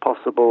surface for a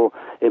possible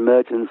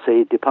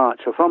emergency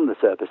departure from the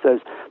surface. So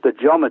the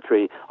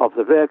geometry of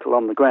the vehicle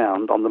on the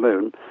ground, on the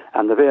moon,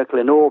 and the vehicle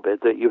in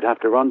orbit that you'd have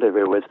to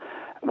rendezvous with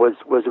was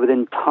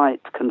within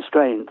tight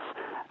constraints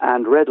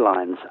and red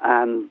lines,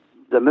 and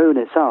the moon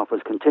itself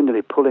was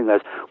continually pulling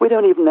those. We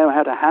don't even know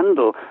how to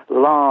handle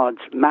large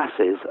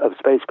masses of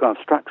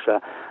spacecraft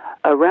structure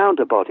around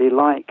a body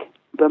like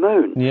the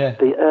moon. Yeah.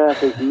 The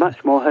Earth is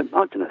much more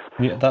homogeneous.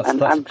 Yeah,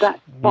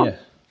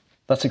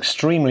 that's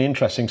extremely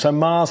interesting. So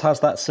Mars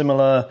has that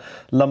similar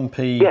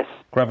lumpy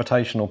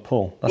gravitational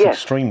pull. That's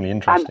extremely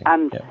interesting.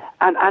 And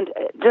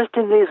just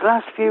in these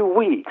last few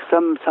weeks,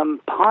 some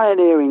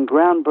pioneering,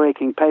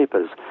 groundbreaking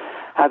papers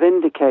have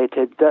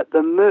indicated that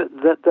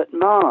that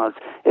Mars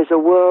is a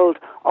world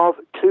of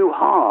 2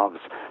 halves.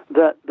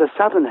 That the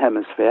southern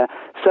hemisphere,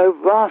 so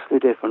vastly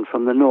different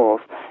from the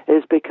north,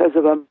 is because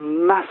of a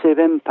massive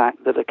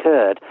impact that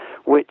occurred,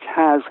 which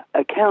has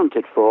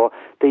accounted for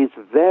these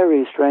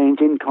very strange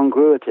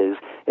incongruities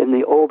in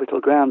the orbital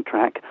ground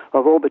track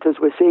of orbiters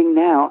we're seeing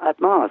now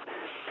at Mars.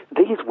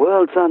 These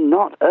worlds are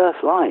not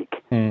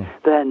Earth-like.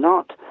 They're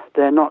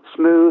not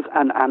smooth,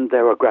 and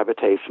there are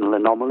gravitational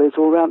anomalies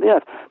all around the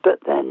Earth, but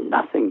they're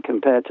nothing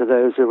compared to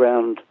those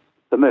around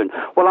the moon.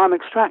 Well, I'm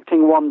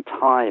extracting one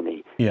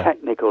tiny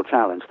technical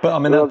challenge. But I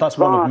mean, that's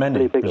one of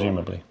many,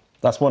 presumably.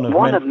 That's one of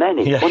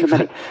many. Yeah. One of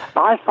many.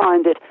 I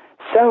find it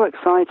so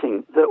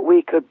exciting that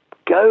we could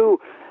go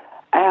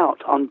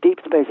out on deep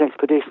space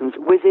expeditions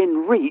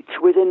within reach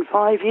within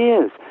 5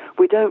 years.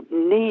 We don't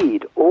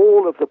need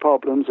all of the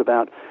problems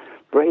about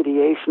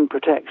radiation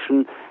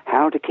protection,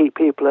 how to keep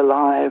people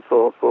alive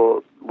for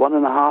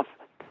 1.5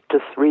 to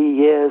 3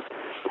 years.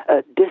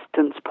 A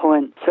distance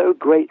point so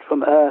great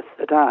from Earth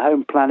that our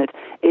home planet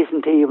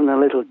isn't even a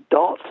little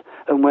dot,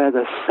 and where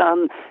the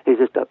sun is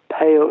just a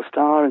pale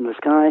star in the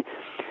sky.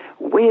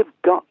 We've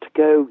got to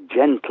go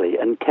gently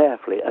and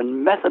carefully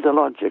and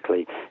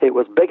methodologically. It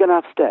was a big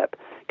enough step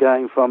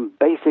going from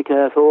basic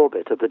Earth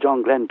orbit of the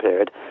John Glenn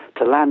period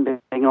to landing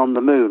on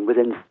the moon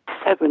within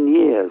 7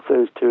 years,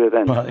 those 2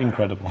 events. Well,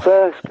 incredible.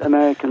 First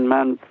American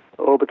manned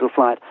orbital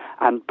flight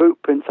and boot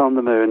prints on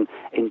the moon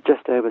in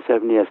just over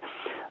 7 years.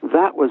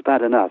 That was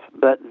bad enough,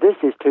 but this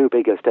is too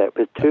big a step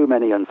with too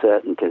many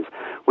uncertainties.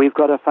 We've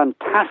got a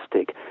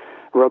fantastic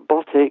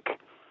robotic,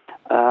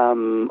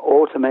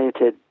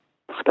 automated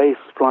space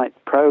flight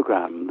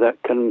program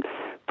that can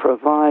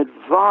provide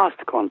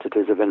vast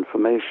quantities of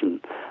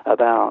information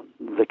about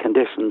the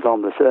conditions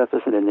on the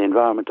surface and in the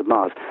environment of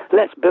Mars.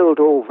 Let's build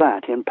all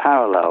that in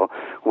parallel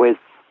with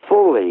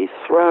fully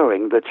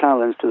throwing the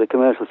challenge to the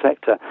commercial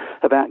sector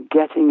about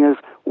getting us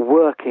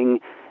working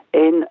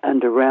in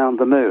and around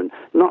the moon.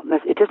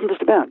 It isn't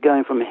just about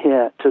going from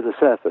here to the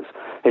surface.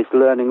 It's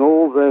learning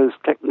all those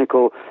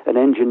technical and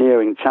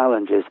engineering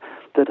challenges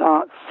that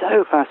are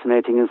so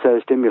fascinating and so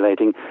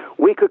stimulating.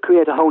 We could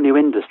create a whole new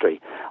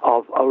industry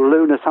of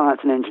lunar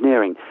science and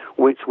engineering,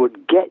 which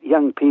would get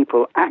young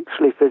people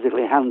actually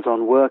physically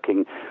hands-on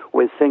working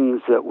with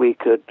things that we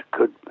could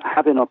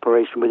have in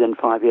operation within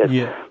 5 years.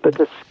 Yeah. But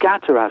to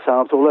scatter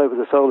ourselves all over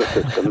the solar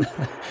system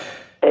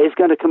is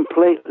going to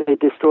completely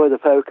destroy the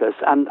focus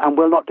and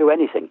will not do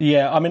anything.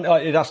 Yeah, I mean,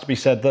 it has to be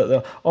said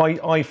that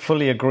I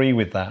fully agree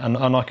with that, and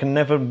I can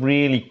never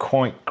really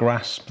quite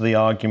grasp the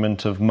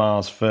argument of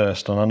Mars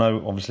first, and I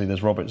know obviously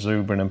there's Robert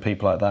Zubrin and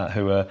people like that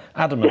who are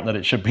adamant that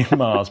it should be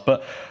Mars,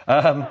 but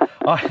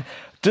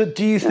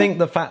do you think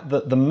the fact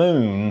that the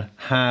moon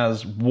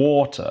has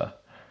water,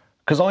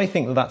 because I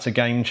think that that's a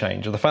game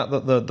changer, the fact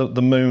that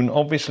the moon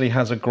obviously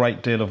has a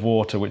great deal of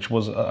water, which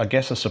was, I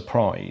guess, a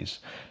surprise,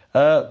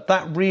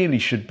 that really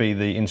should be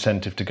the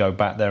incentive to go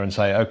back there and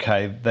say,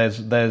 okay,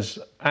 there's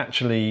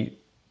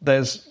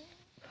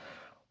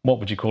what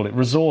would you call it,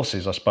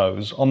 resources, I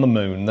suppose, on the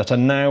moon that are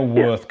now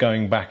worth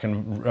going back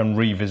and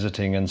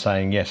revisiting and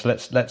saying, yes,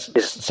 let's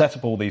set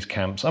up all these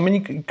camps. I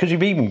mean, because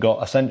you've even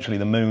got essentially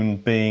the moon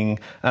being,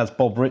 as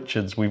Bob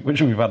Richards,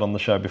 which we've had on the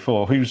show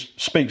before, who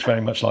speaks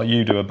very much like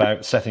you do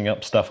about setting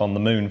up stuff on the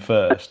moon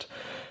first.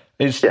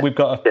 We've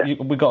got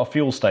a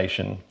fuel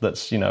station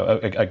that's,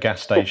 a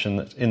gas station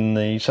that's in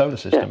the solar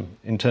system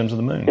in terms of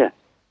the moon. Yeah.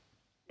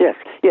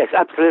 Yes,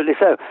 absolutely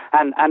so.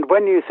 And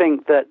when you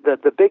think that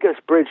the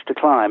biggest bridge to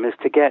climb is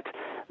to get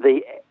the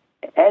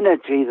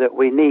energy that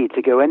we need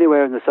to go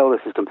anywhere in the solar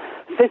system,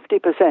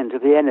 50%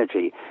 of the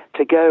energy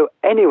to go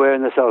anywhere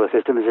in the solar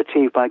system is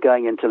achieved by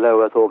going into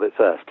low Earth orbit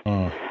first.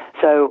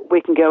 So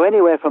we can go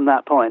anywhere from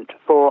that point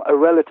for a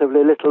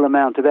relatively little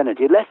amount of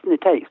energy, less than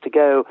it takes to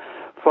go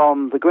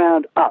from the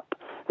ground up,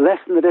 less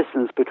than the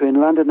distance between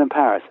London and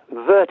Paris,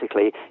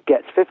 vertically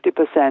gets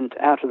 50%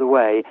 out of the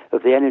way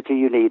of the energy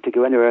you need to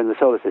go anywhere in the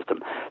solar system.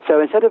 So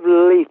instead of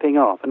leaping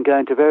off and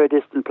going to very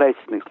distant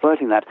places and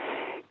exploiting that,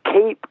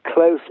 keep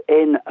close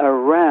in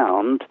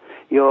around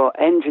your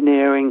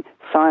engineering,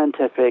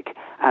 scientific,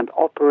 and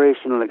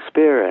operational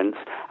experience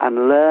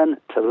and learn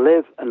to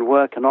live and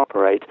work and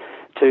operate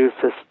to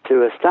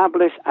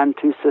establish and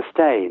to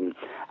sustain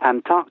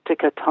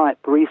Antarctica-type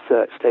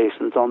research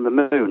stations on the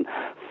moon,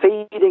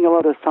 feeding a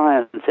lot of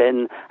science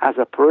in as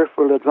a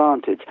peripheral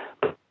advantage,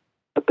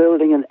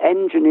 building an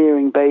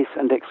engineering base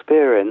and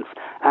experience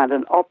and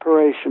an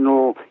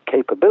operational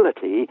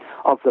capability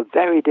of the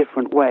very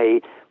different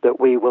way that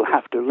we will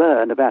have to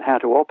learn about how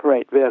to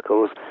operate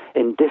vehicles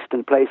in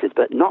distant places,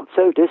 but not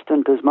so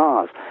distant as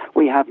Mars.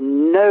 We have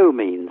no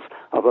means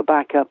of a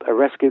backup, a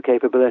rescue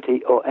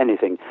capability, or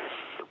anything.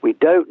 We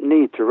don't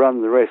need to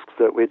run the risks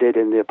that we did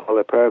in the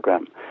Apollo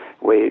program.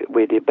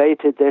 We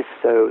debated this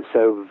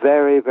so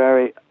very,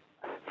 very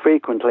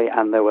frequently,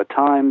 and there were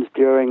times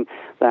during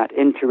that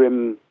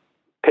interim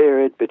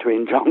period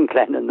between John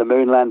Glenn and the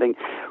moon landing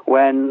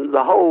when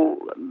the whole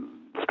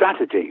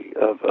strategy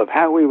of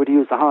how we would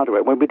use the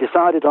hardware, when we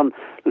decided on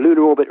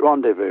Lunar Orbit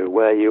Rendezvous,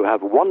 where you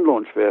have one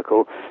launch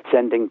vehicle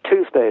sending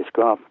two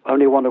spacecraft,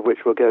 only one of which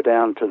will go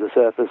down to the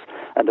surface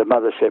and a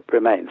mothership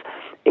remains.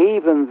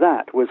 Even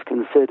that was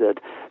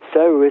considered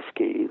so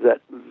risky that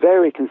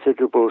very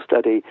considerable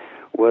study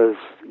was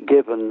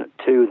given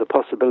to the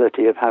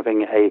possibility of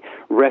having a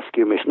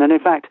rescue mission. And in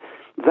fact,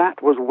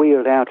 that was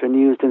wheeled out and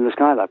used in the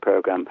Skylab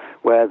program,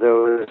 where there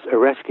was a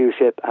rescue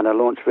ship and a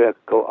launch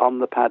vehicle on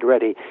the pad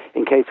ready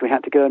in case we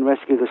had to go and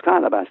rescue the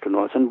Skylab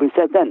astronauts. And we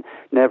said then,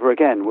 never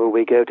again will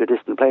we go to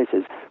distant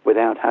places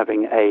without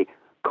having a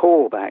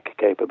callback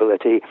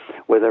capability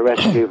with a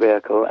rescue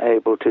vehicle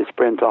able to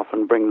sprint off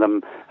and bring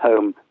them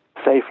home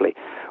safely.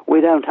 We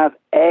don't have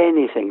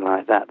anything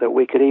like that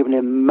we could even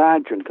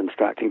imagine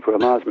constructing for a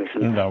Mars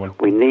mission. No.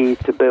 We need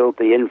to build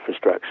the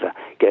infrastructure,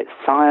 get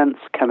science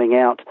coming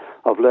out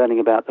of learning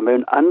about the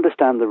moon,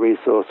 understand the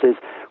resources.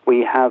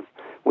 We have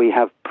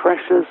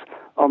pressures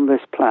on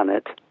this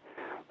planet.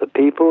 The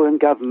people and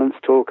governments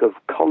talk of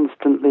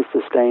constantly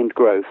sustained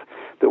growth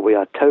that we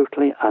are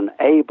totally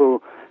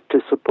unable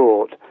to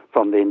support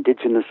from the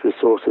indigenous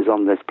resources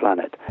on this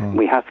planet.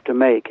 We have to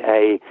make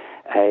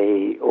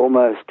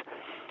almost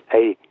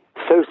a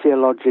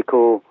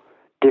sociological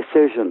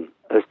decision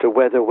as to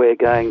whether we're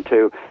going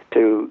to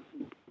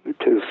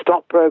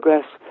stop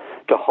progress,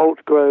 to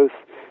halt growth,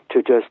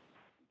 to just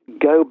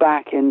go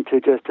back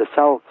into just a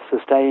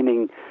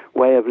self-sustaining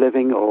way of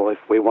living, or if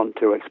we want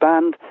to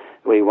expand,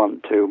 we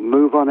want to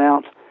move on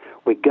out,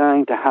 we're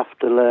going to have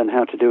to learn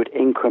how to do it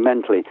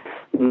incrementally,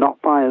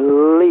 not by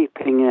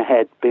leaping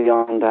ahead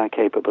beyond our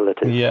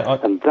capabilities.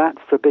 And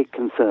that's the big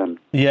concern.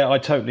 Yeah, I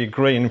totally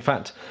agree. In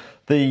fact,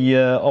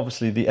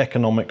 obviously the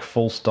economic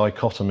false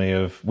dichotomy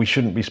of we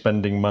shouldn't be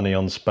spending money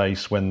on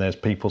space when there's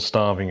people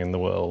starving in the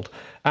world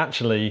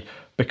actually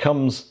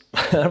becomes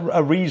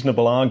a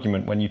reasonable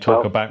argument when you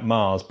talk about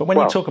Mars. But when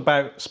you talk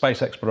about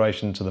space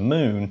exploration to the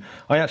moon,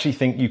 I actually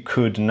think you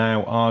could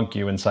now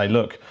argue and say,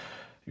 look,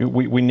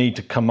 we need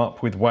to come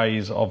up with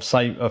ways of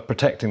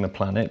protecting the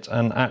planet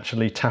and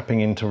actually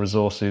tapping into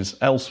resources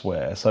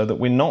elsewhere so that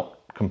we're not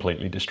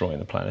completely destroying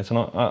the planet. And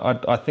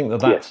I think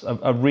that's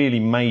a really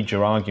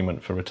major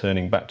argument for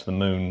returning back to the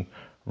moon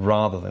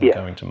rather than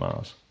going to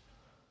Mars.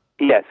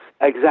 Yes,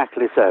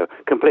 exactly so,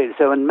 completely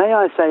so. And may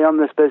I say on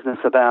this business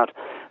about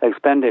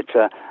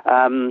expenditure,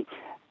 and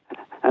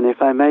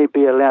if I may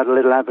be allowed a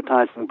little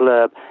advertising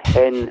blurb,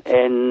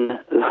 in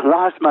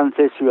last month's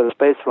issue of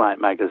Spaceflight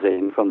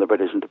magazine from the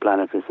British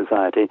Interplanetary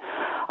Society,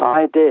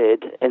 I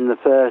did, in the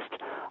first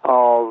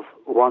of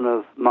one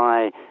of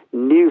my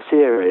new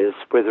series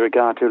with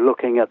regard to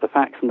looking at the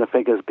facts and the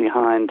figures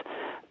behind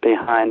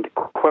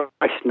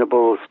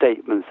questionable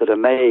statements that are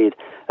made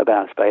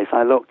about space,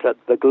 I looked at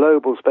the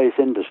global space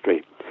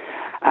industry.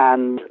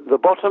 And the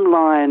bottom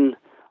line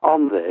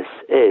on this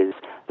is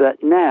that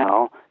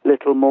now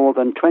little more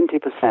than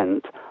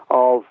 20%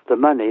 of the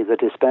money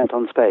that is spent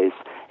on space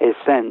is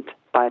spent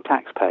by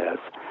taxpayers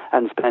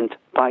and spent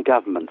by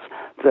governments.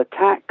 The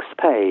tax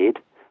paid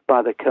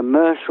by the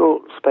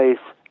commercial space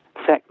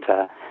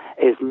sector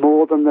is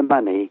more than the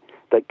money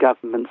that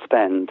governments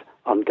spend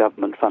on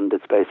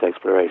government-funded space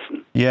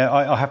exploration. Yeah,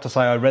 I have to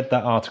say I read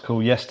that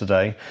article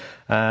yesterday,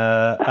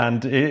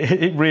 and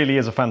it really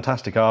is a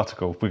fantastic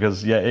article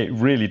because, it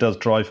really does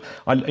drive...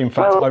 I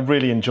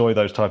really enjoy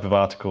those type of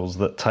articles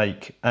that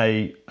take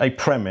a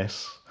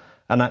premise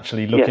and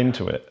actually look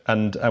into it.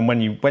 And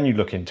when you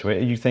look into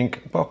it, you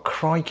think, well,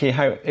 crikey,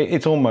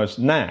 it's almost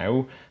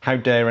now, how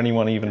dare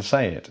anyone even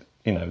say it?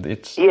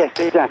 It's... Yes,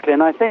 exactly.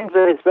 And I think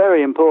that it's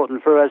very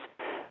important for us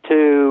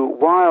to,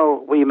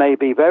 while we may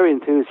be very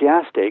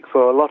enthusiastic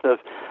for a lot of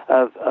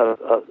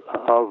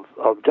of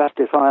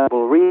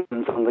justifiable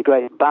reasons on the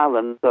great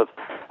balance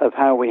of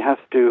how we have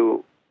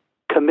to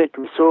commit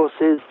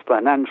resources,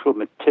 financial,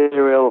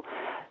 material,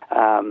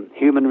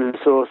 human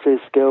resources,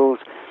 skills,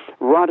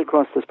 right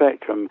across the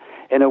spectrum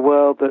in a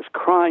world that's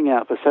crying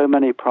out for so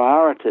many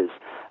priorities.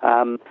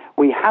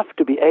 We have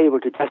to be able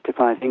to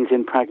justify things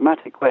in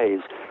pragmatic ways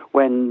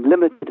when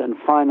limited and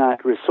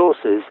finite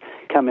resources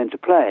come into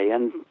play.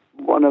 And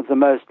one of the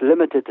most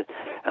limited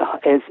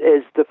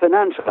is the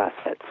financial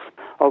assets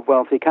of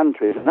wealthy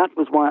countries. And that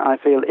was why I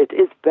feel it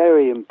is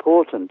very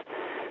important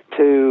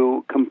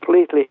to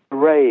completely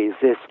erase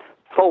this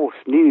false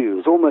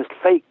news, almost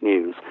fake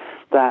news,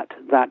 that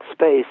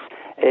space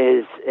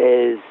is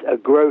a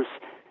gross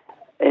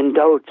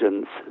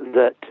indulgence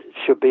that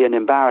should be an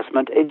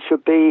embarrassment. It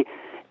should be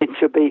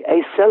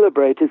a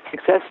celebrated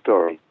success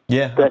story.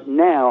 Yeah. But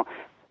now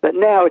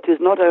it is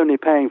not only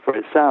paying for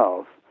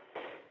itself,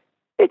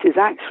 it is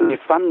actually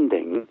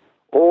funding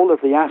all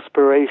of the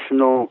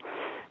aspirational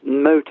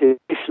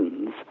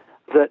motivations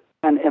that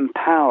can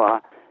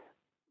empower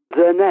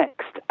the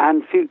next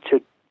and future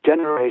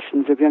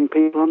generations of young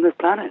people on this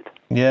planet.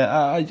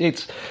 Yeah,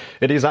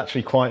 it is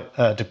actually quite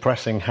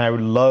depressing how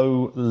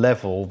low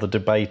level the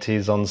debate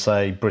is on,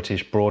 say,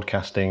 British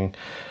broadcasting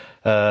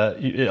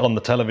on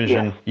the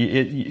television.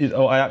 Yeah.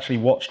 I actually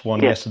watched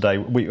one yesterday.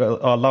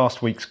 Our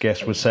last week's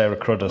guest was Sarah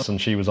Cruddas,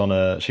 and she was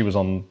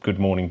on Good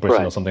Morning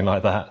Britain or something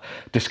like that,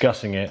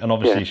 discussing it. And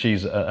obviously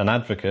she's an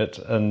advocate,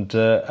 and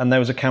there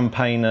was a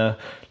campaigner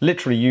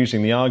literally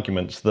using the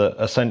arguments that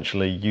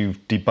essentially you've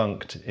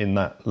debunked in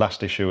that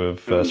last issue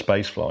of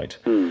Spaceflight.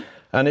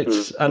 And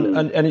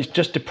it's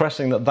just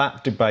depressing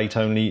that debate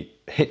only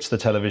hits the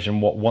television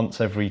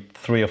once every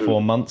 3 or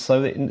 4 months,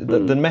 so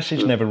the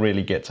message never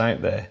really gets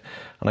out there.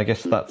 And I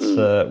guess that's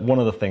one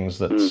of the things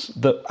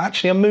that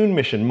actually a moon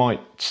mission might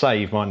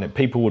save, mightn't it?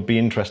 People would be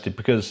interested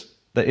because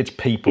it's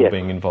people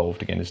being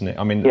involved again, isn't it?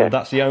 I mean,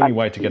 that's the only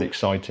way to get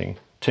exciting.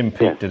 Tim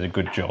Peake did a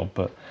good job,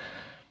 but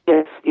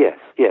yes.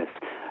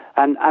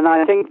 And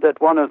I think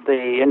that one of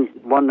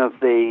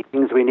the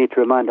things we need to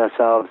remind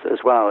ourselves as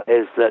well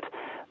is that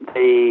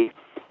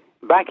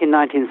back in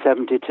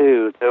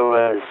 1972 there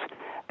was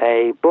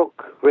a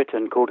book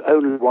written called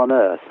Only One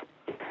Earth,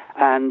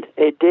 and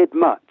it did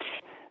much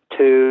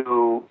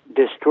to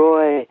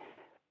destroy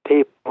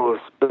people's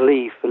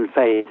belief and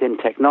faith in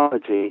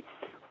technology,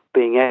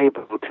 being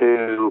able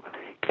to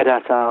get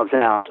ourselves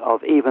out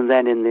of, even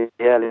then in the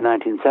early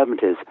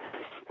 1970s,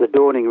 the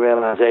dawning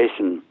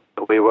realization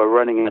that we were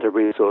running out of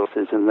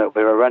resources and that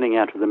we were running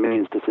out of the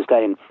means to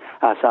sustain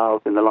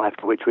ourselves in the life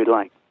to which we'd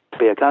like to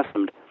be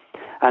accustomed,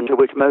 and to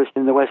which most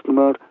in the Western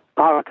world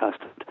are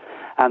accustomed.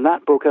 And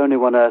that book, Only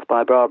One Earth,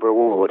 by Barbara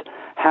Ward,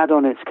 had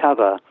on its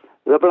cover,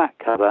 the black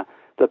cover,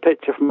 the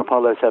picture from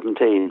Apollo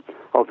 17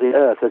 of the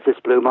Earth as this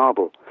blue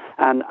marble.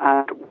 And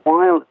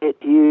while it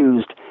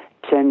used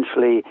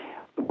essentially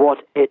what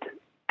it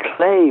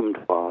claimed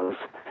was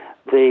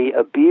the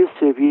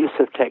abusive use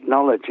of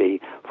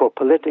technology for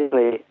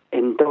politically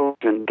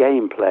indulgent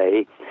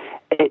gameplay,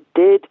 it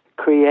did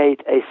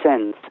create a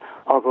sense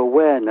of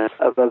awareness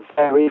of a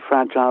very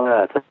fragile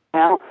Earth. And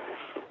now,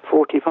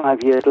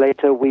 45 years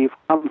later, we've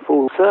come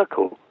full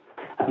circle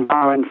and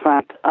are in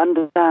fact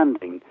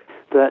understanding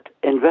that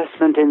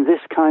investment in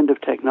this kind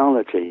of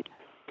technology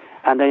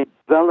and a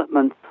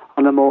development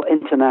on a more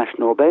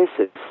international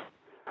basis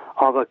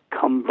of a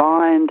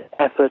combined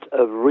effort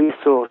of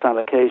resource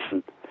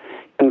allocation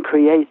can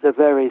create the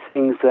very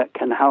things that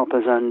can help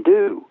us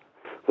undo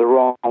the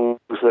wrongs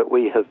that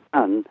we have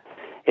done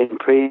in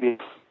previous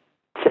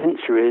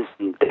centuries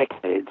and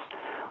decades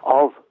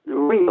of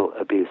real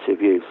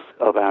abusive use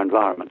of our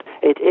environment.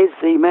 It is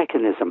the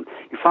mechanism.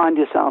 You find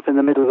yourself in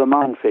the middle of a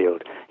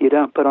minefield. You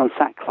don't put on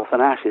sackcloth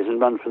and ashes and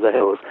run for the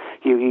hills.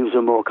 You use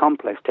a more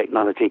complex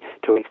technology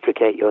to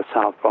extricate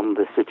yourself from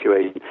the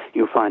situation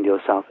you find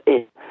yourself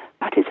in.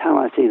 That is how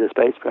I see the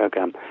space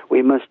program.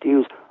 We must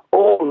use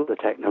all of the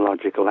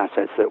technological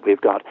assets that we've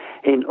got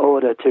in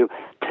order to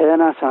turn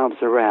ourselves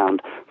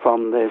around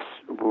from this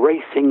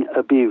racing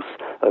abuse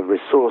of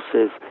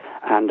resources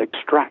and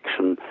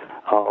extraction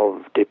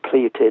of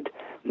depleted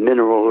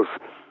minerals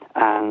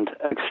and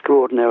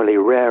extraordinarily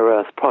rare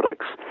earth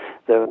products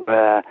that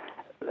we're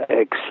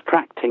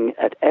extracting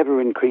at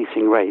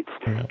ever-increasing rates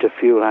to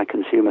fuel our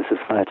consumer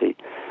society.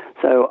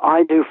 So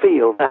I do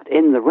feel that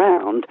in the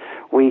round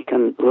we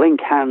can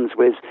link hands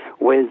with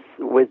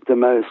the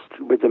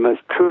most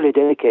truly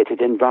dedicated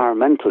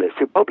environmentalists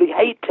who probably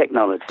hate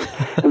technology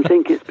and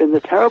think it's been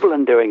the terrible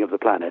undoing of the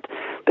planet,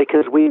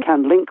 because we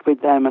can link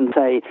with them and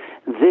say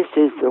this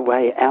is the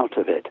way out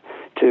of it,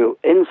 to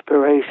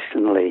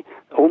inspirationally,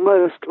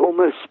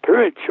 almost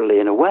spiritually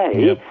in a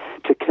way,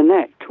 to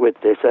connect with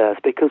this earth,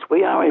 because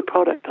we are a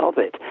product of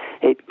it.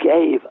 It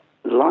gave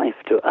life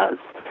to us,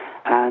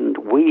 and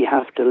we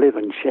have to live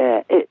and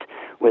share it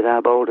with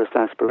our boldest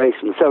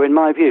aspirations. So in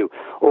my view,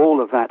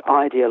 all of that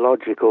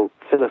ideological,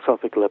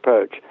 philosophical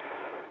approach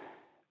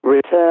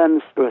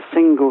returns to a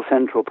single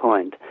central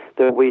point,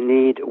 that we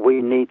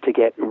need to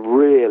get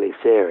really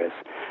serious.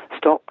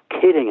 Stop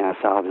kidding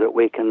ourselves that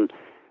we can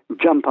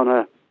jump on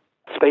a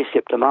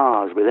spaceship to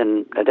Mars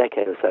within a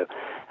decade or so,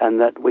 and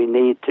that we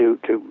need to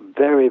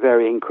very,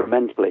 very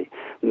incrementally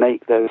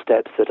make those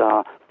steps that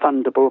are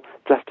fundable,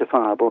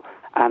 justifiable,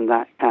 and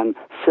that can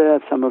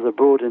serve some of the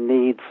broader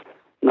needs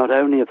not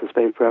only of the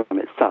space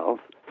program itself,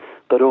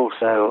 but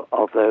also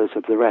of those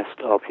of the rest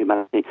of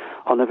humanity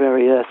on a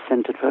very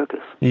Earth-centered focus.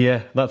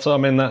 Yeah, that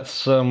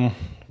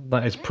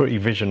is pretty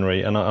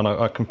visionary, and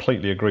I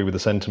completely agree with the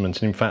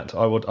sentiment. And in fact,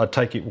 I'd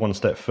take it one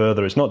step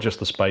further. It's not just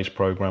the space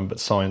program, but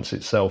science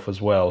itself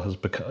as well has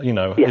become,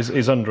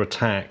 is under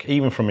attack,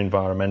 even from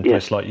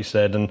environmentalists, like you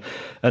said. And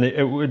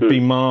it would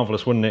be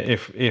marvellous, wouldn't it,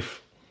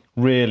 if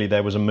really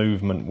there was a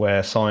movement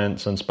where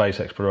science and space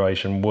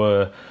exploration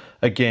were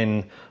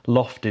again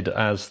lofted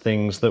as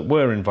things that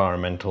were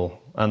environmental,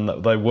 and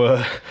that they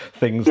were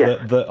things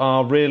that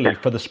are really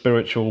for the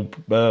spiritual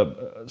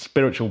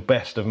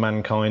best of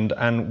mankind,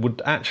 and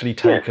would actually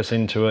take us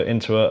into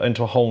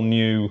a whole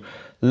new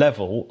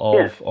level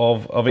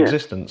of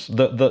existence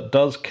that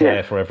does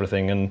care for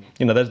everything. And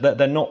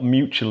they're not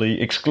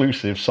mutually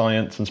exclusive,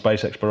 science and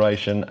space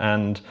exploration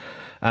and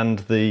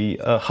the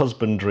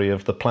husbandry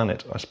of the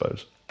planet, I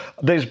suppose.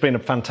 This has been a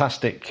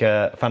fantastic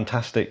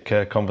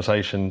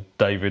conversation,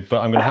 David.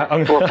 But I'm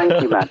going to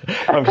thank you, Matt.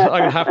 I'm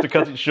going to have to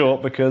cut it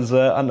short because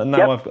now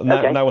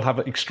we'll have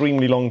an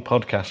extremely long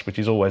podcast, which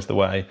is always the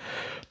way.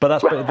 But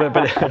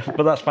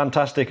that's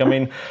fantastic. I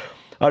mean,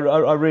 I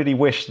really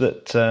wish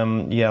that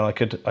I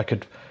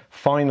could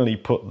finally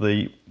put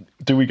the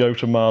do we go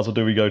to Mars or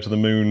do we go to the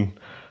moon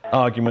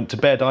argument to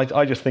bed.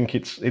 I just think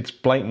it's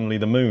blatantly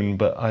the moon,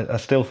 but I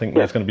still think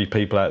there's going to be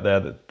people out there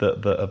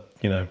that are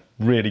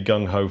really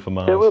gung-ho for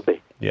Mars. There will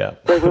be. Yeah.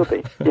 There will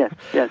be,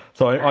 yes.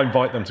 So I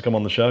invite them to come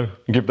on the show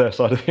and give their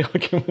side of the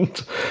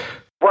argument.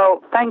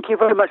 Well, thank you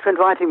very much for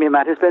inviting me,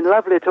 Matt. It's been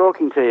lovely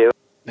talking to you.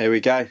 There we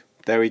go.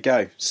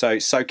 So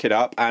soak it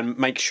up and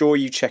make sure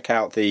you check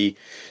out the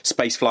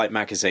Spaceflight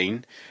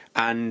magazine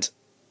and,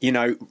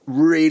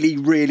 really,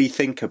 really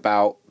think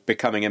about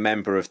becoming a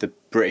member of the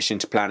British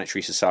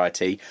Interplanetary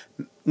Society,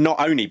 not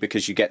only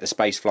because you get the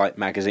Spaceflight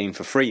magazine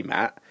for free,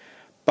 Matt,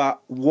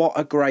 but what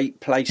a great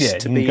place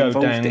to be involved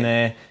in. Go down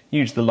there,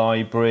 use the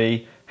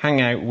library,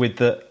 hang out with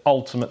the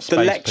ultimate space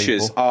people. The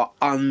lectures are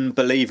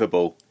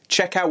unbelievable.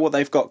 Check out what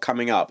they've got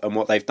coming up and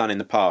what they've done in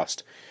the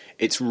past.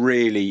 It's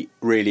really,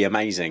 really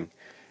amazing.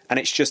 And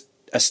it's just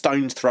a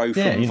stone's throw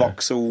from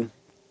Vauxhall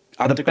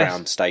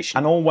Underground Station.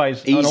 And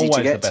always to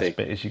get the best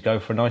bit is you go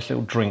for a nice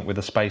little drink with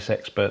the space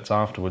experts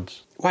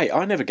afterwards. Wait,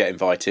 I never get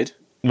invited.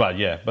 Well,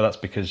 yeah, but that's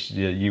because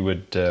you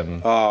would...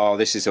 Oh,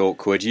 this is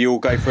awkward. You all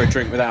go for a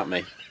drink without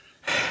me.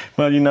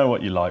 Well, you know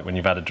what you like when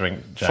you've had a drink,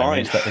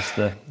 Jamie.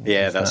 Fine.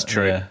 That's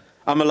true. Yeah.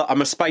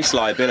 I'm a space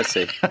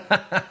liability.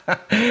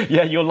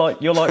 Yeah, you're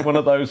like one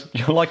of those.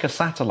 You're like a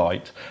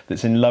satellite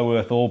that's in low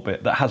Earth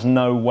orbit that has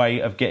no way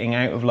of getting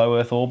out of low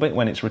Earth orbit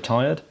when it's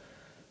retired.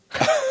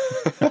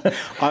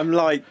 I'm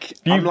like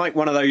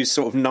one of those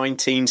sort of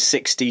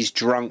 1960s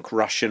drunk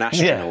Russian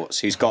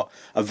astronauts who's got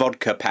a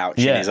vodka pouch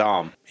in his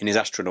arm in his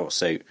astronaut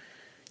suit.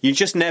 You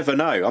just never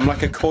know. I'm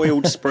like a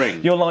coiled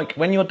spring. You're like,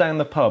 when you're down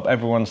the pub,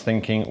 everyone's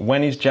thinking,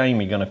 when is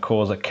Jamie going to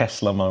cause a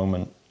Kessler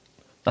moment?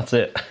 That's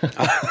it.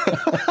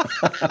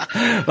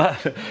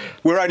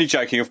 We're only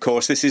joking, of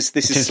course. This is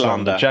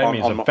slander.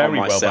 Jamie's a very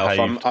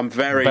well-behaved. I'm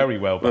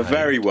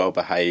very well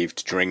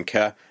behaved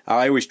drinker.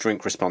 I always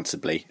drink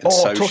responsibly, and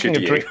so should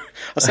you.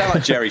 I sound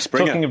like Jerry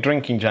Springer. Talking of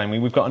drinking, Jamie,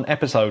 we've got an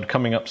episode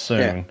coming up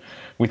soon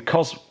with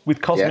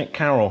Cosmic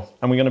Carol,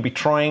 and we're going to be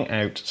trying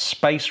out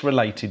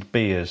space-related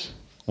beers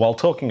while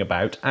talking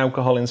about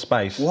alcohol in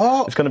space.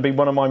 What? It's going to be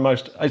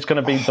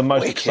the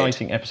most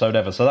exciting episode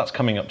ever. So that's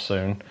coming up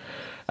soon.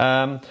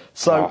 So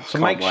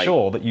make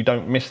sure that you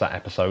don't miss that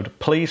episode.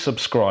 Please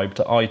subscribe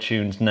to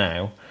iTunes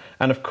now.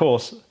 And of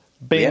course,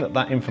 being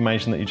that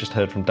information that you just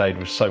heard from Dave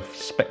was so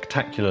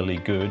spectacularly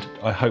good,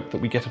 I hope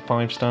that we get a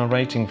 5-star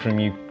rating from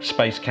you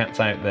space cats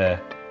out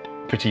there.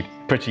 Pretty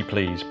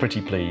please.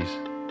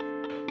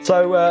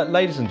 So,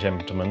 ladies and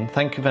gentlemen,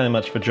 thank you very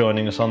much for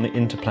joining us on the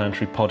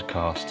Interplanetary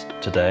Podcast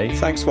today.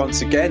 Thanks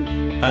once again.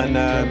 And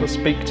we'll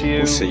speak to you.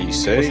 We'll see you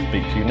soon. We'll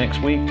speak to you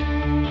next week.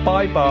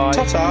 Bye-bye.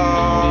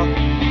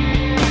 Ta-ta!